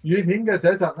係粵片嘅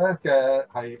寫實咧嘅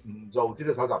係唔做資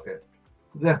料搜集嘅，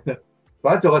即係或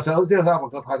者做嘅資料搜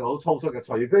集個態度好粗率嘅，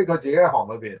除非佢自己喺行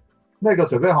裏邊。咩叫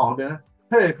除非行裏邊咧？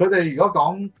譬如佢哋如果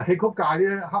講戲曲界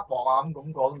啲黑幕啊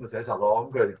咁講都咪寫實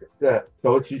咯，咁佢哋即係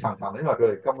就會似層層，因為佢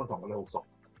哋根本同佢哋好熟。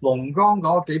龍剛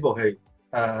嗰幾部戲，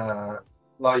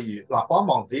例如嗱《破案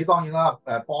王子》當然啦，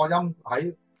播音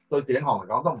喺對電影行嚟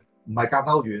講都唔係隔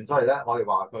得好遠，所以咧我哋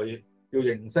話佢要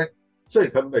認識，雖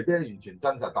然佢未必完全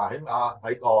真實，但係起碼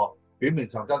喺個表面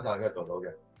上真實佢係做到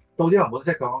嘅。到啲人本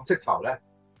色講釋囚咧，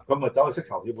咁咪走去釋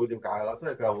囚協會了解啦，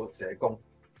所以佢有社工。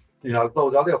然後到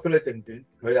咗呢個《菲律正傳》，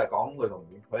佢係講女童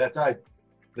院，佢係真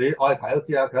係我哋睇都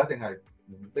知啦，佢一定係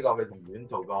呢個女童院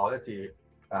做過一次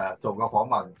做過訪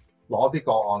問，攞啲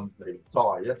個案嚟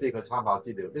作為一啲佢參考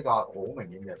資料，呢個係好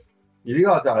明顯嘅。而呢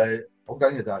個就係好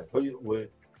緊要，就係佢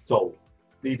會做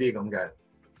呢啲咁嘅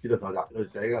資料搜集，去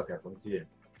寫呢個劇本資源，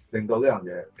令到呢樣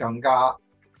嘢更加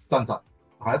真實，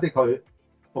係一啲佢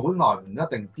本來唔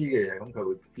一定知嘅嘢，咁佢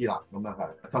會知啦，咁樣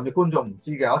係，甚至觀眾唔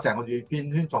知嘅，我成個粵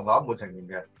片圈從來都冇呈現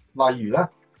嘅。例如咧，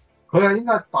佢係應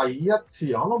該係第一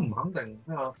次，我都唔肯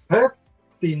定啊。喺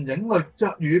電影裏，即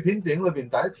係粵語片電影裏邊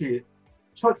第一次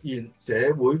出現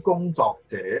社會工作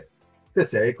者，即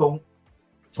係社工，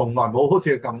從來冇好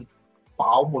似佢咁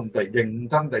飽滿地、認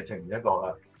真地呈現一個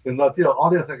啊，令到知道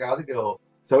呢個世界有啲叫做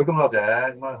社會工作者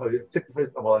咁樣去，即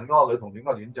係無論嗰個女童院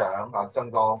個院長阿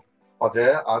曾江，或者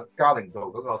阿嘉玲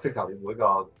做嗰個色籌協會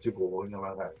個主管咁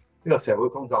樣嘅呢個社會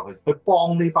工作去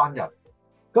幫呢班人。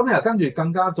咁又跟住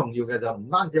更加重要嘅就唔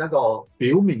單止一個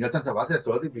表面嘅真實話，即係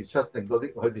做一啲 research，令到啲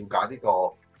去了解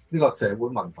呢個社會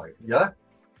問題。而咧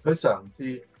佢嘗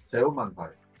試社會問題，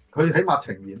佢起碼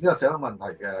呈現呢個社會問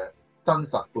題嘅真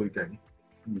實背景，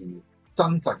而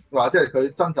真實或者係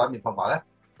佢真實一面，同埋咧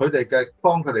佢哋嘅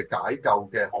幫佢哋解救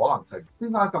嘅可能性。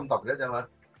點解咁特別咧？因為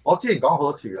我之前講好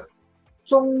多次嘅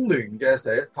中聯嘅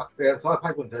所謂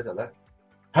批判寫實咧，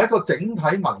係一個整體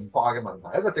文化嘅問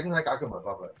題，一個整體解決文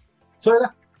化嘅問題。所以咧，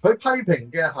佢批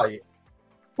評嘅係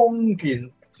封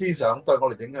建思想對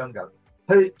我哋影響緊，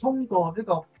係通過呢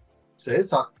個寫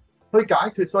實去解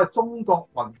決所謂中國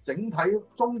文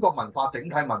化整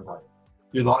體問題。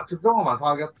原來中國文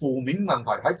化嘅負面問題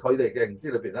喺佢哋嘅認知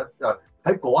裏邊咧，就係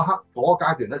喺嗰一刻嗰個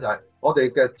階段咧，就係我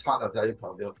哋嘅策略就係要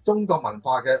強調中國文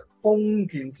化嘅封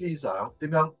建思想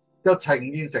點樣就呈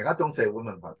現成一種社會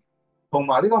問題，同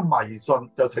埋呢個迷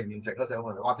信就呈現成一個社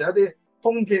會問題，或者一啲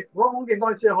封建當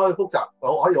然之可以複雜，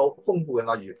可以好豐富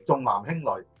嘅，例如重男輕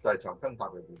女就係長生塔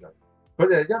嘅故事。佢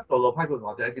哋一路批判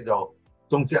或者叫做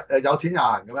重視有錢人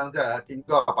咁樣，即係見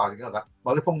嗰個白領嗰度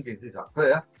或者封建思想。佢哋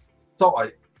咧作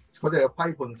為佢哋嘅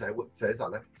批判社會寫實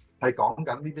咧，係講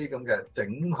緊呢啲咁嘅整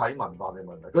體文化嘅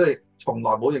問題。佢哋從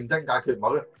來冇認真解決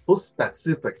某啲好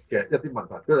specific 嘅一啲問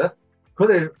題。佢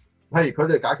哋譬如佢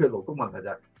哋解決勞工問題就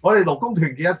係我哋勞工團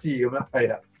結一致咁樣，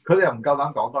係啊。佢哋又唔夠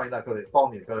膽講，當然啦，佢哋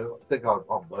當年佢的確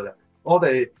講唔到啫。我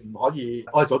哋唔可以，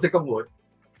我哋組織工會，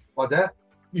或者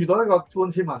遇到一個搬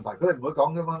遷問題，佢哋唔會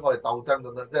講咁樣，我哋鬥爭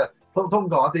等等，即係通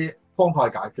過一啲方法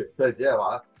去解決。佢哋只係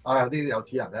話呢啲有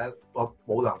錢人咧，我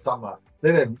冇良心啊！你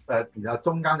哋然後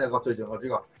中間有個最重要嘅主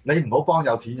角，你唔好幫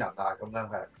有錢人啊，咁樣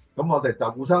係。咁我哋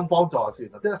就互相幫助就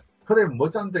算啦。即係佢哋唔會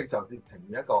真正嘗試呈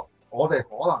現一個我哋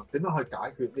可能點樣去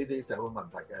解決呢啲社會問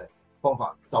題嘅方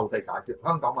法，就地解決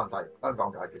香港問題，香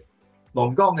港解決。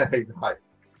龍江嘅戲就係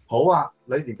好啊！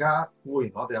你而家固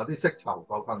然我哋有啲釋囚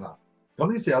糾紛啦，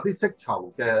咁於是有啲釋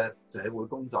囚嘅社會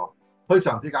工作去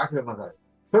嘗試解決問題。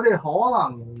佢哋可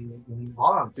能唔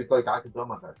可能絕對解決到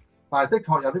問題，但係的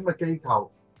確有啲咩機構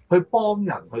去幫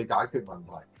人去解決問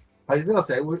題，係呢個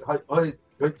社會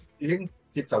佢已經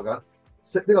接受緊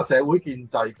呢個社會建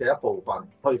制嘅一部分，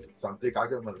去嘗試解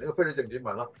決問題。呢個非理性轉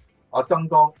問咯。阿曾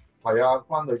江係啊，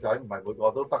班女仔唔係每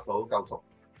個都得到救贖，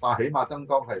但係起碼曾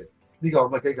江係呢個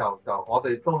咁嘅機構，就我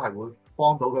哋都係會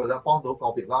幫到佢啦，幫到個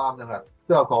別啦咁樣嘅，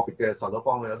都有個別嘅受到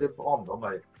幫，有啲幫唔到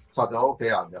咪殺咗屋企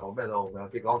人又好咩都好嘅，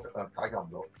結果解救唔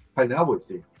到係另一回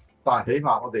事。但係起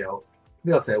碼我哋有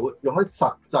呢個社會用啲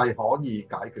實際可以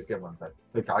解決嘅問題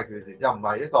去解決先，又唔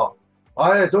係一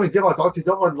個，總言之我哋解決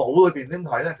咗我腦裏邊點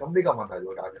睇咧，咁呢個問題就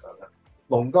會解決啦。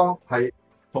龍江係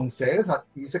從寫實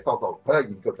意識角度，佢係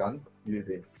延續緊語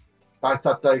言，但係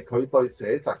實際佢對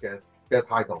寫實嘅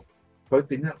態度，佢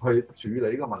點樣去處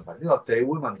理呢個問題？呢個社會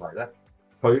問題咧，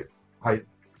佢係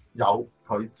有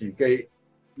佢自己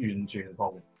完全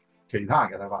同其他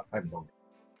人嘅睇法係唔同。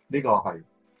呢個係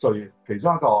其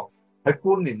中一個喺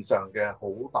觀念上嘅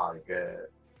好大嘅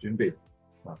轉變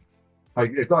啊，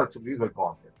係亦都係屬於佢個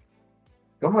人嘅。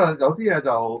咁有啲嘢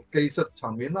就技術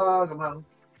層面啦，咁樣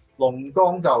龍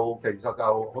江就其實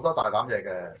就好多大膽嘢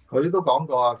嘅。佢都講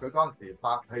過啊，佢嗰陣時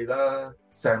拍戲咧，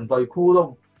成隊 crew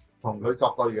都同佢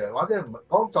作對嘅，或者唔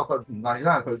講作對唔係因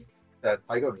為佢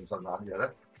睇佢唔順眼嘅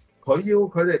咧，佢要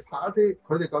佢哋拍一啲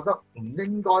佢哋覺得唔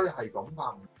應該係咁拍。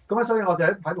咁所以我哋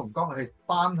喺睇龍江嘅戲，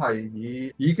單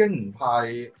係已經唔太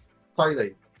犀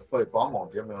利。譬如講王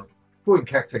子咁樣，固然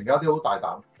劇情有啲好大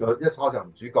膽，一初就唔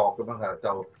主角咁樣嘅，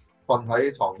就瞓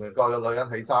喺床上個女人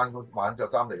起身，晚着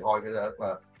衫離開嘅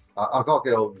啫。嗰個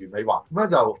叫做袁美華咁樣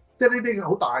就即係呢啲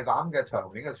好大膽嘅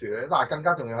場面嘅處理，但係更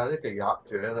加重要係啲技巧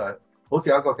處理，就係好似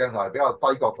有一個鏡頭係比較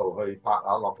低角度去拍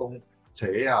落宮扯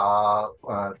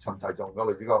陳齊仲個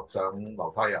女主角上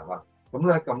樓梯啊。咁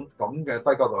咧咁嘅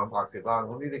低角度咁拍攝啦，咁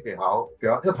呢啲技巧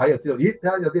一睇就知道，咦？睇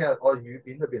下有啲嘢我哋語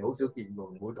片裏邊好少見喎，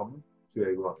唔會咁處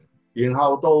理喎。然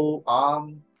後到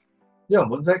英雄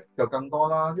本色就更多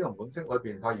啦，英雄本色裏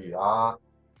邊譬如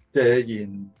謝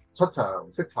賢出場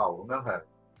釋囚咁樣係，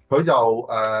佢就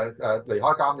離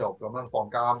開監獄咁樣放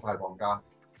監。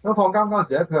咁放監嗰陣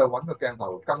時咧，佢又揾個鏡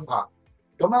頭跟拍。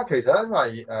咁咧其實因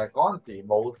為嗰陣時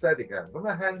冇 steady 嘅，咁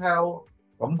咧 handheld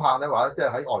咁拍咧，或者即係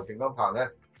喺外景咁拍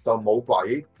咧。就冇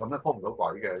軌，咁咧鋪唔到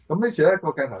軌嘅。咁呢次咧個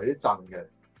鏡頭有啲震嘅。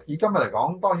以今日嚟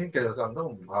講，當然技術上都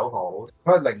唔係好好，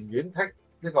佢係寧願剔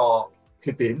呢個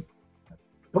缺點。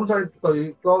咁所以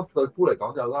對嗰對夫嚟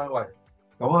講就啦，喂，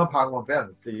咁樣拍我俾人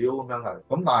笑咁樣係。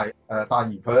咁但係而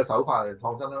佢嘅手法係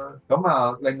創新啦。咁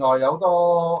啊，另外有好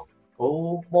多好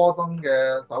摩登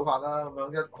嘅手法啦，咁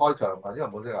樣一開場啊，因為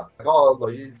冇識啊，嗰個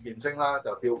女艷星啦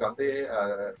就吊緊啲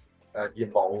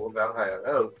艷舞咁樣係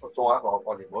喺度做一個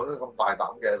艷舞都咁大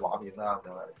膽嘅畫面啦，咁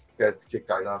樣嘅設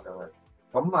計啦，咁樣。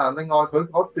咁啊，另外佢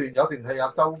嗰段有段戲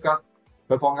啊，周吉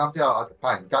佢放監之後啊，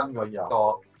派人跟佢由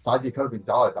個徙置區裏邊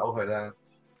走嚟走去咧。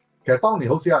其實當年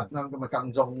好少人咁嘅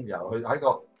跟蹤，然後去喺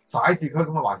個徙置區咁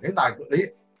嘅環境，但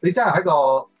係你真係喺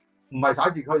個唔係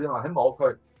徙置區啫嘛，喺冇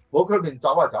區裏邊走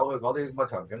嚟走去嗰啲咁嘅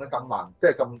場景咧咁慢，即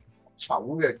係咁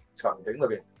醜嘅場景裏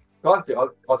邊。嗰陣時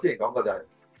我之前講過就係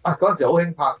嗰陣時好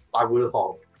興拍大會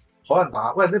堂，可能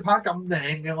打喂你拍得咁靚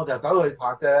嘅我就走去拍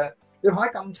啫，你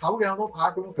拍得咁醜嘅我都拍，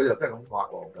咁佢就真係咁拍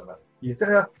喎咁樣。而且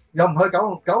咧又唔係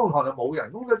九龍塘就冇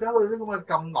人，咁佢走去啲咁嘅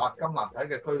咁難睇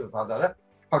嘅區域拍，但係咧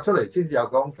拍出嚟先至有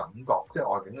嗰種感覺，即係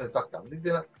外景嘅質感。呢啲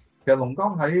咧其實龍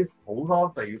江喺好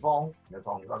多地方嘅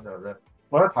創新嘅咧，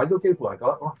我一睇都幾乎係覺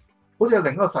得哇，好似係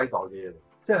另一個世代嘅嘢，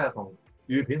即係同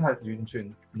粵片係完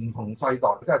全唔同世代，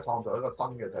即係創造一個新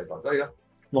嘅世代。所以咧，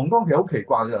龍江其實好奇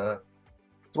怪嘅，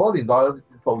嗰個年代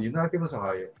導演咧基本上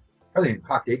係一年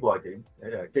拍幾部係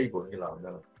基本嘅啦咁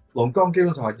樣。龍江基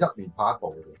本上係一年拍一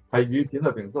部嘅，係粵片裏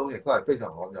邊亦都係非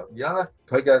常罕有。而家咧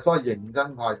佢嘅所謂認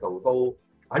真態度都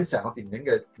喺成個電影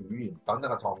嘅語言等等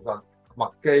嘅創新，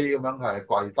麥基咁樣係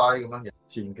跪低咁樣，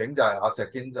前景就係阿石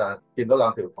堅就見到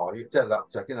兩條腿，即係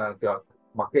石堅兩腳，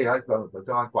麥基喺兩條腿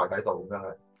中間跪喺度咁樣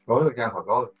嘅。嗰個鏡頭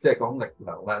嗰即係講力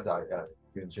量咧，就係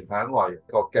完全係因為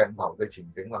個鏡頭嘅前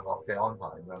景兩個嘅安排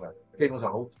咁樣嘅。基本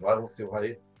上好少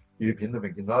喺粵片裏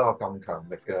面見到一個咁強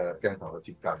力嘅鏡頭嘅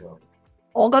設計咯。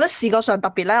我覺得視覺上特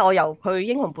別咧，我由佢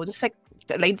英雄本色，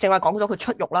你正話講咗佢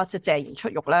出獄啦，即係謝賢出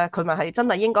獄咧，佢咪係真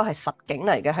係應該係實景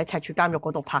嚟嘅，喺赤柱監獄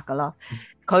嗰度拍噶啦。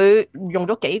佢用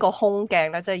咗幾個空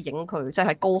鏡咧，即係影佢，即係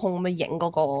喺高空咁樣影嗰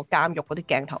個監獄嗰啲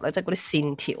鏡頭咧，即係嗰啲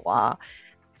線條啊。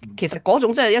其實嗰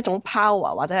種即係一種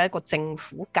power 或者係一個政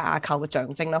府架構嘅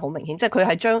象徵啦，好明顯，即係佢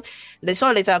係將你，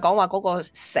所以你就係講話嗰個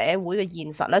社會嘅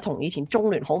現實咧，同以前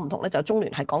中聯好唔同咧，就中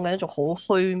聯係講緊一種好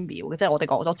虛渺嘅，即係我哋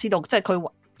講咗知道，即係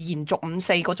佢延續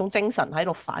54嗰種精神喺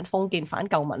度反封建、反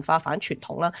舊文化、反傳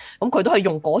統啦，咁佢都係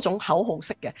用嗰種口號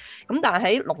式嘅，咁但係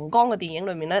喺龍江嘅電影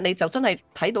裏面咧，你就真係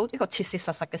睇到一個切切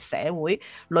實實嘅社會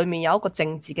裏面有一個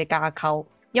政治嘅架構，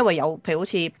因為有譬如好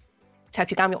似赤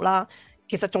柱監獄啦。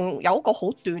其實仲有一個好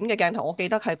短嘅鏡頭，我記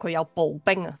得係佢有步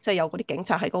兵啊，即係有嗰啲警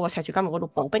察喺嗰個赤柱監獄嗰度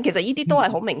步兵。其實呢啲都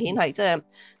係好明顯係即係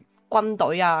軍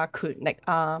隊啊、權力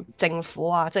啊、政府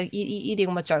啊，即係呢啲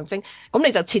咁嘅象徵。咁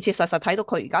你就切切實實睇到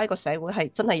佢而家呢個社會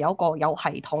係真係有一個有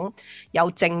系統、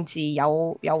有政治、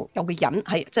有個人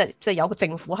係即係有個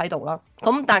政府喺度啦。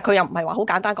咁但係佢又唔係話好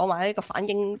簡單講話一個反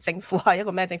英政府係一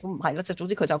個咩政府，唔係咯，即係總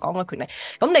之佢就講個權力。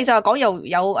咁你就係講又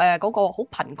有嗰個好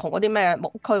貧窮嗰啲咩木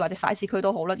屋區或者徙置區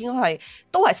都好啦，應該係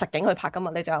都係實景去拍噶嘛。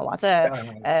你就係話即係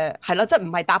係啦，即係唔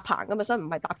係搭棚噶嘛，所以唔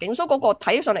係搭景，所以嗰個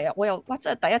睇起上嚟我又哇，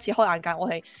真係第一次開眼界。我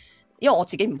係因為我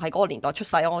自己唔係嗰個年代出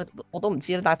世，我都唔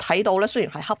知啦。但係睇到咧，雖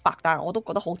然係黑白，但係我都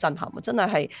覺得好震撼啊！真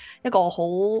係一個好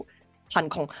貧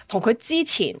窮，同佢之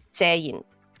前謝賢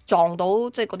撞到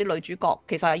即係嗰啲女主角，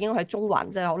其實係應該喺中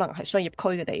環，即係可能係商業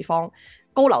區嘅地方。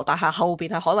高樓大廈後邊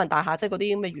係海運大廈，即係嗰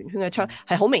啲咁嘅圓圈嘅窗，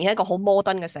係好明顯一個好摩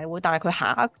登嘅社會。但係佢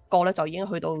下一個咧就已經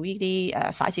去到呢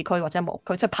啲徙置區或者木屋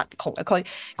區，即係貧窮嘅區。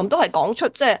咁都係講出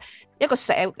即係一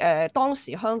個當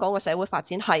時香港嘅社會發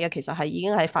展係啊，其實係已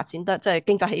經係發展得即係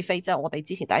經濟起飛。即係我哋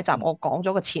之前第一集我講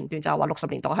咗個前段就係話60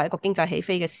年代係一個經濟起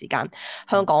飛嘅時間，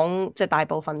香港即係大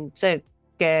部分即係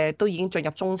嘅都已經進入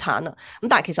中產啦。咁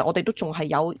但係其實我哋都仲係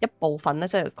有一部分咧，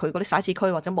即係佢嗰啲徙置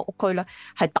區或者木屋區咧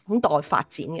係等待發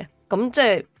展嘅。咁即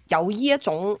係有呢一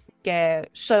種嘅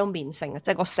雙面性，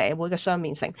即係個社會嘅雙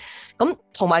面性。咁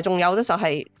同埋仲有咧就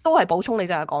係都係補充你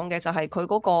就係講嘅，就係佢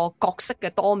嗰個角色嘅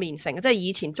多面性。即係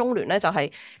以前中聯咧就係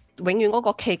永遠嗰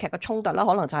個戲劇嘅衝突啦，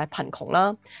可能就係貧窮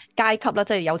啦、階級啦，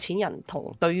即係有錢人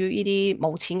同對於呢啲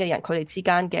冇錢嘅人佢哋之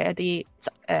間嘅一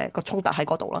啲個衝突喺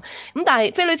嗰度啦。咁但係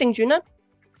《飛女正傳》咧，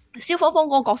蕭芳芳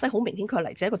嗰個角色好明顯，佢係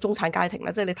嚟自一個中產家庭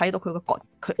啦，即係你睇到佢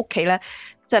佢屋企咧，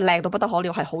即係靚到不得可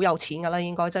了，係好有錢噶啦，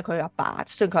應該即係佢阿爸，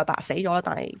雖然佢阿爸死咗啦，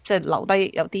但係即係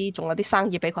留低仲有啲生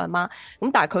意俾佢阿媽，咁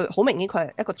但係佢好明顯佢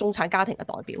係一個中產家庭嘅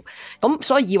代表，咁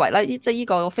所以以為咧，即係呢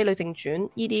個《飛女正傳》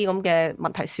呢啲咁嘅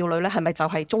問題少女咧，係咪就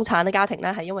係中產嘅家庭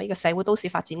咧？係因為呢個社會都市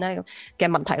發展咧嘅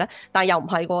問題咧？但係又唔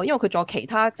係喎，因為佢仲有其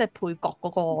他即係配角嗰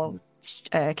個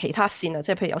其他線啊，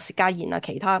即係譬如有薛家燕啊，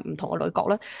其他唔同嘅女角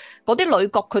咧，嗰啲女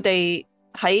角佢哋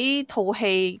喺套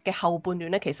戲嘅後半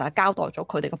段咧，其實係交代咗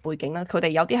佢哋嘅背景啦。佢哋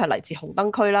有啲係嚟自紅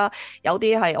燈區啦，有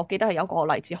啲係我記得係有個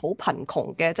嚟自好貧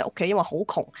窮嘅，即係屋企因為好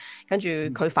窮，跟住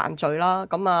佢犯罪啦。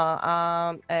咁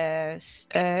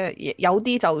有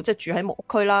啲就即係住喺木屋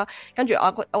區啦。跟住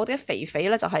我啲肥肥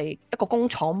咧就係一個工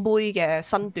廠妹嘅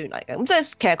身段嚟嘅。咁即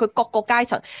係其實佢各個階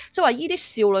層，即係話呢啲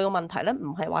少女嘅問題咧，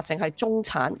唔係話淨係中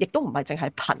產，亦都唔係淨係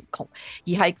貧窮，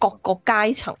而係各個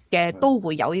階層嘅都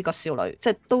會有呢個少女，即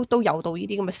係都有到呢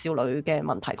啲咁嘅少女嘅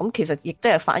問題。咁其實亦都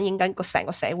係反映緊個成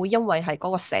個社會，因為係嗰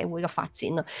個社會嘅發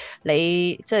展啊，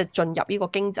你即係進入呢個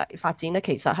經濟發展咧，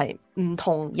其實係唔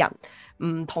同人、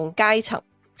唔同階層，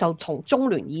就同中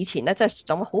聯以前咧，即係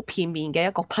咁好片面嘅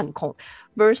一個貧窮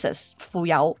versus 富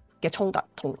有嘅衝突，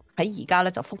同喺而家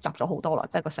咧就複雜咗好多啦，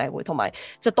即係個社會同埋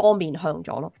即係多面向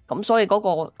咗咯。咁所以嗰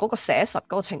個寫實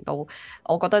嗰個程度，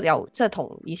我覺得又即係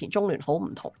同以前中聯好唔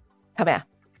同，係咪啊？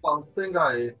都應該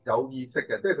係有意識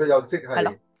嘅，即係佢有意識係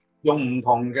咯用唔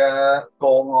同嘅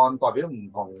個案代表唔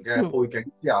同嘅背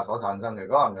景之下所產生嘅。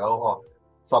可能有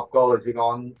10個類似個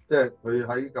案，即係佢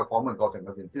喺個訪問過程裏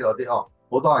邊知道啲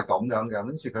好多係咁樣嘅，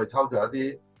跟住佢抽咗一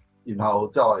啲，然後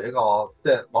作為一個即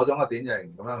係某種嘅典型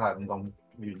咁樣係唔同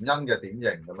原因嘅典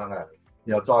型咁樣嘅，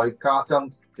然後再將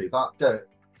其他即係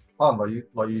可能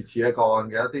類似嘅個案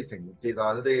嘅一啲情節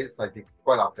啊、一啲細節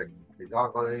歸納成其他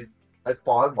嗰啲喺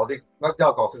放喺某啲一個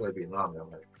角色裏邊啦咁樣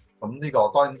嘅。咁呢個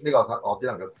當然呢個我只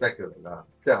能夠 speculate 啦，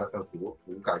即係個估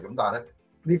計。咁但係咧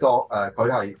呢個佢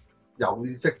係有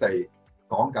意識地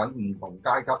講緊唔同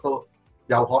階級都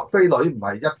又學飛女唔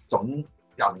係一種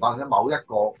人或者某一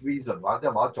個 reason 或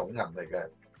者某一種人嚟嘅，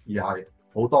而係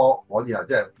好多可以係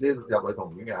即係呢入女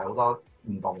童院嘅係好多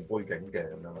唔同背景嘅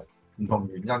咁樣嘅，唔同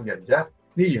原因嘅，而且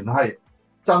呢原係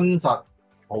真實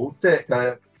好即係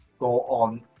嘅個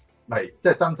案嚟，即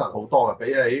係真實好多嘅，比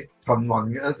起陳雲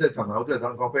嘅即係陳雲好中意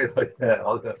講飛女嘅，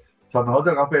我就陳雲好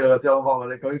中意講飛女嘅小方嗰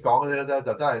啲，佢講嗰啲咧就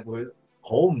真係會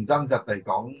好唔真實地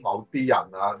講某啲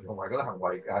人啊，同埋嗰啲行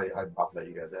為係唔合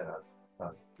理嘅，即係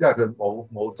啊，因為佢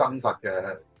冇真實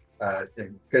嘅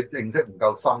認識唔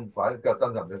夠深，或者個真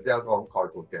實嘅只係一個概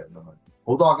括嘅咁樣。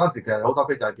好多嗰陣時其實好多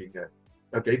飛仔片嘅，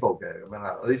有幾部嘅咁樣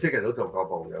啊，李思琪都做過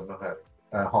部嘅咁樣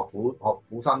嘅，學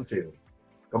府新潮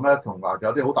咁咧，同埋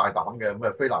有啲好大膽嘅咁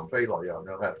嘅非男非女啊咁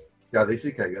樣嘅，又係李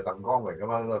思琪嘅鄧光榮咁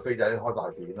樣個飛仔開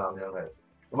大片啊咁樣嘅，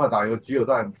咁啊但係佢主要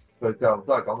都係佢最後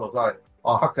都係講到所謂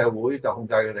黑社會就控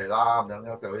制佢哋啦咁樣，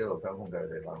黑社會一路想控制佢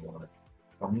哋啦咁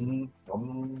樣，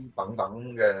咁等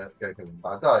等嘅情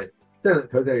況，但係都係即係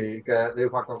佢哋嘅你要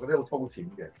發覺嗰啲好粗淺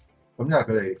嘅，咁因為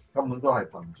佢哋根本都係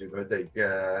憑住佢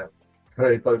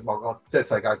哋對某個即係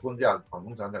世界觀之下憑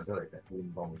空想象出嚟嘅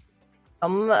唔同。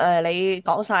咁你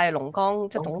講晒龍江，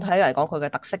即係總體嚟講佢嘅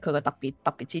特色，佢嘅特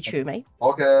別之處未？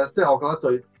我覺得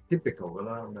最 typical 嘅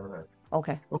啦，咁樣係。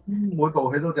OK。咁每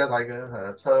部戲都值得睇嘅，係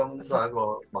啊，槍都係一個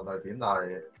問題片，但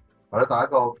係啦，但係一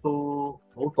個都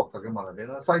好獨特嘅問題片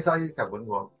啦。西劇本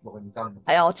喎，冇咁真。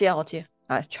係啊，我知啊。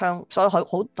係槍，所以佢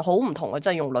好唔同嘅，即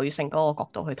係用女性嗰個角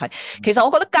度去睇。其實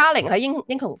我覺得嘉玲喺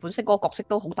英雄本色嗰個角色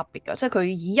都好特別嘅，即係佢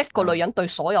以一個女人對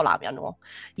所有男人喎，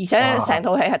而且成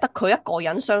套戲係得佢一個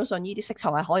人相信呢啲色彩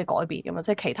係可以改變嘅嘛。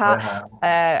即係其他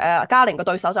嘉玲嘅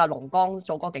對手就係龍江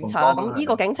做個警察啦。咁呢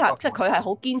個警察即係佢係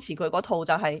好堅持佢嗰套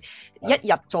就係一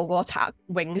日做個賊，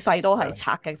永世都係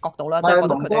賊嘅角度啦。即係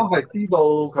龍江係知道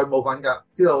佢冇份㗎，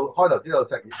開頭知道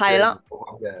石係啦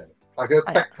冇份嘅。但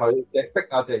係佢逼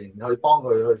阿謝賢去幫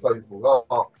佢去對付嗰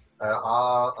個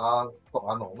獨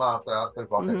眼龍嘛，對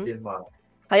火石天嘛。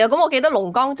係啊，咁我記得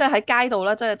龍江即係喺街度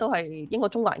咧，即係都係英國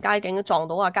中環街景撞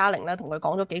到阿嘉玲咧，同佢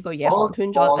講咗幾句嘢，寒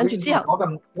暄咗，跟住之後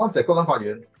嗰陣時係高等法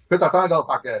院，佢特登喺度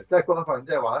拍嘅，即係高等法院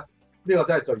即係話咧，呢個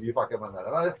真係罪與罰嘅問題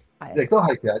啦。亦都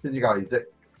係其實天主教儀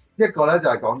式，一個咧就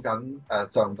係講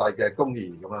緊上帝嘅公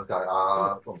義咁樣，就係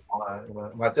龍江啦咁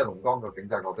樣，唔係即係龍江個警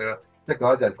察角色啦。一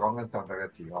個咧就係講緊上帝嘅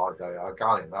慈愛，就係阿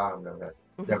嘉玲啦咁樣嘅。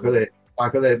然後佢哋，但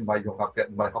係佢哋唔係融合嘅，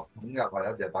唔係統一或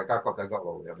者大家各走各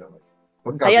路咁樣嘅。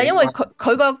咁係啊，因為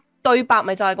佢個對白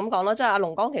咪就係咁講咯，即係阿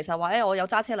龍江其實話我有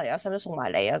揸車嚟啊，使唔使送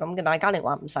埋嚟啊？咁但係嘉玲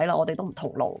話唔使啦，我哋都唔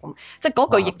同路咁，即係嗰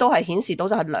句亦都係顯示到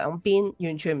就係兩邊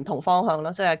完全唔同方向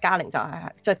咯。即係嘉玲就係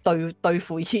即係對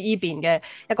付呢邊嘅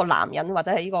一個男人或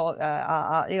者係呢個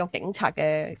呢個警察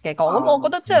嘅講。咁我覺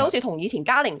得即係好似同以前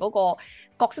嘉玲嗰個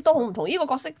角色都好唔同。呢個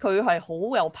角色佢係好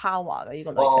有 power 嘅呢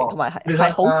個女性，同埋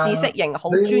係好知識型、好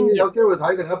專業。有機會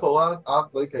睇另一部啊！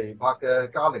呂奇拍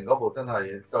嘅嘉玲嗰部真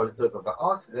係最獨特。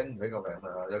時拎唔起個名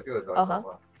啦，有機會再講啦。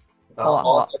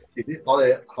我遲啲我哋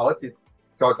下一節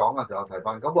再講嘅時候提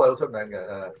翻。嗰部好出名嘅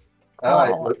因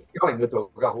為嘉玲佢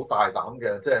做嘅好大膽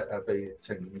嘅，即係被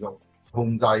情慾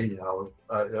控制，然後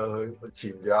又去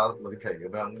纏住阿呂奇咁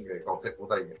樣嘅角色，好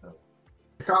得意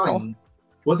嘅。嘉好玲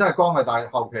本身係光藝，但係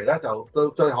後期咧就到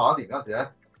最後一年嗰時咧，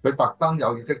佢特登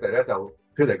有意識地咧就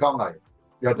脫離光藝，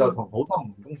然後就同好多唔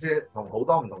同公司、同好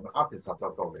多唔同嘅 artist 合作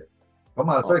過嘅。咁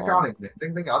啊，所以嘉玲零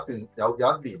丁丁有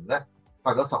一年咧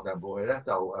拍咗10零部戲咧，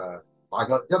就大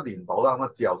概一年到啦。咁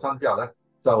啊自由身之後咧，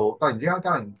就突然之間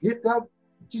嘉玲咦點解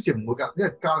之前唔會㗎？因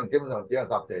為嘉玲基本上只係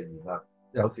答謝賢啊，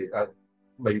有時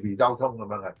微微周通咁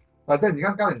樣嘅。但係突然之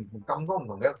間嘉玲同咁多唔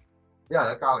同嘅，因為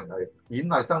咧嘉玲係演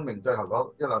藝生命最後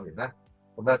嗰1-2年咧，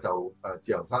咁咧就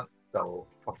自由身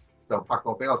就拍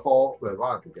過比較多嘅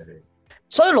variety 嘅戲。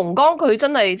所以龍剛佢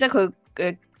真係即係佢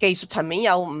嘅技術層面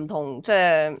有唔同，即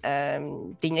係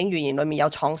電影語言裏面有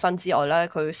創新之外咧，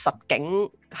佢實景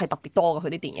係特別多嘅。佢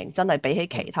啲電影真係比起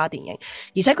其他電影，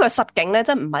而且佢嘅實景咧，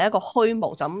真唔係一個虛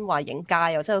無就咁話影街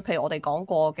啊！即係譬如我哋講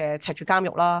過嘅赤柱監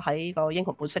獄啦，喺個英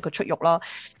雄本色佢出獄啦，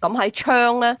咁喺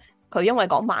槍咧。佢因為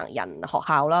講盲人學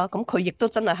校啦，咁佢亦都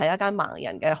真係喺一間盲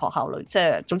人嘅學校裏，即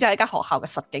係總之係一間學校嘅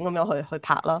實景咁樣去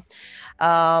拍啦。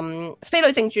飛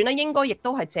女正傳咧，應該亦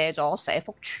都係借咗社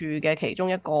福處嘅其中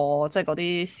一個，即係嗰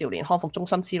啲少年康復中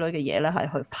心之類嘅嘢咧，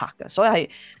係去拍嘅。所以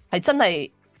係真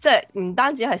係即係唔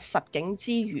單止係實景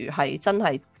之餘，係真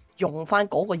係用翻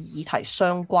嗰個議題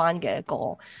相關嘅一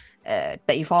個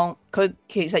地方。佢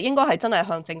其實應該係真係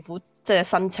向政府即係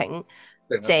申請。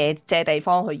借地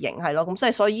方去影係咯，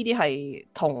咁所以呢啲係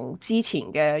同之前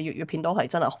嘅粵語片都係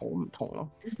真係好唔同咯。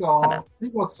呢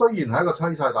個雖然係一個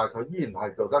趨勢，但係佢依然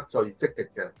係做得最積極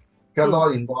嘅。其實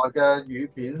60年代嘅粵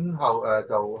語片後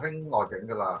就興外景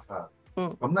㗎啦，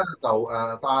咁咧就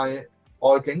但係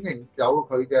外景仍有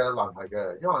佢嘅難題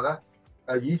嘅，因為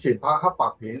咧以前拍黑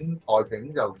白片外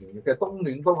景就容易嘅，冬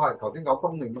戀都係頭先講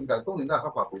冬戀咁計，冬戀都係黑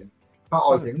白片，拍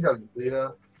外景就容易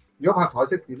啦。如果拍彩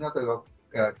色片咧，對個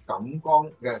感光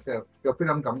嘅菲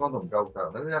林感光度唔夠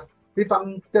強咧，啲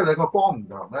燈即係你個光唔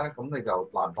強咧，咁你就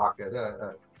難拍嘅，即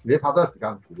係你拍得時間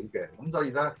少嘅，咁所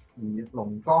以咧而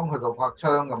龍剛去到拍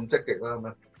槍咁積極啦咁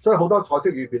樣，所以好多彩色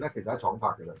語片咧其實喺廠拍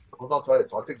嘅啦，好多彩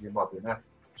色片外片咧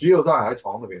主要都係喺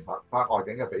廠裏邊拍，拍外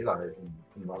景嘅比例係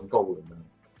唔係咁高嘅咁樣。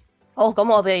好，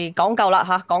咁我哋講夠啦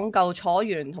嚇，講夠楚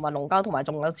原同埋龍剛，同埋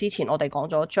仲有之前我哋講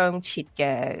咗張徹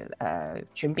嘅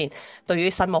轉變，對於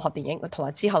新武俠電影同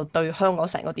埋之後對香港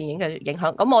成個電影嘅影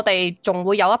響。咁我哋仲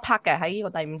會有一 part 嘅喺呢個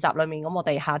第5集裏面，咁我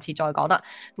哋下次再講啦。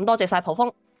咁多謝晒蒲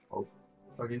鋒，好，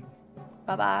再見，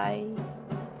拜拜。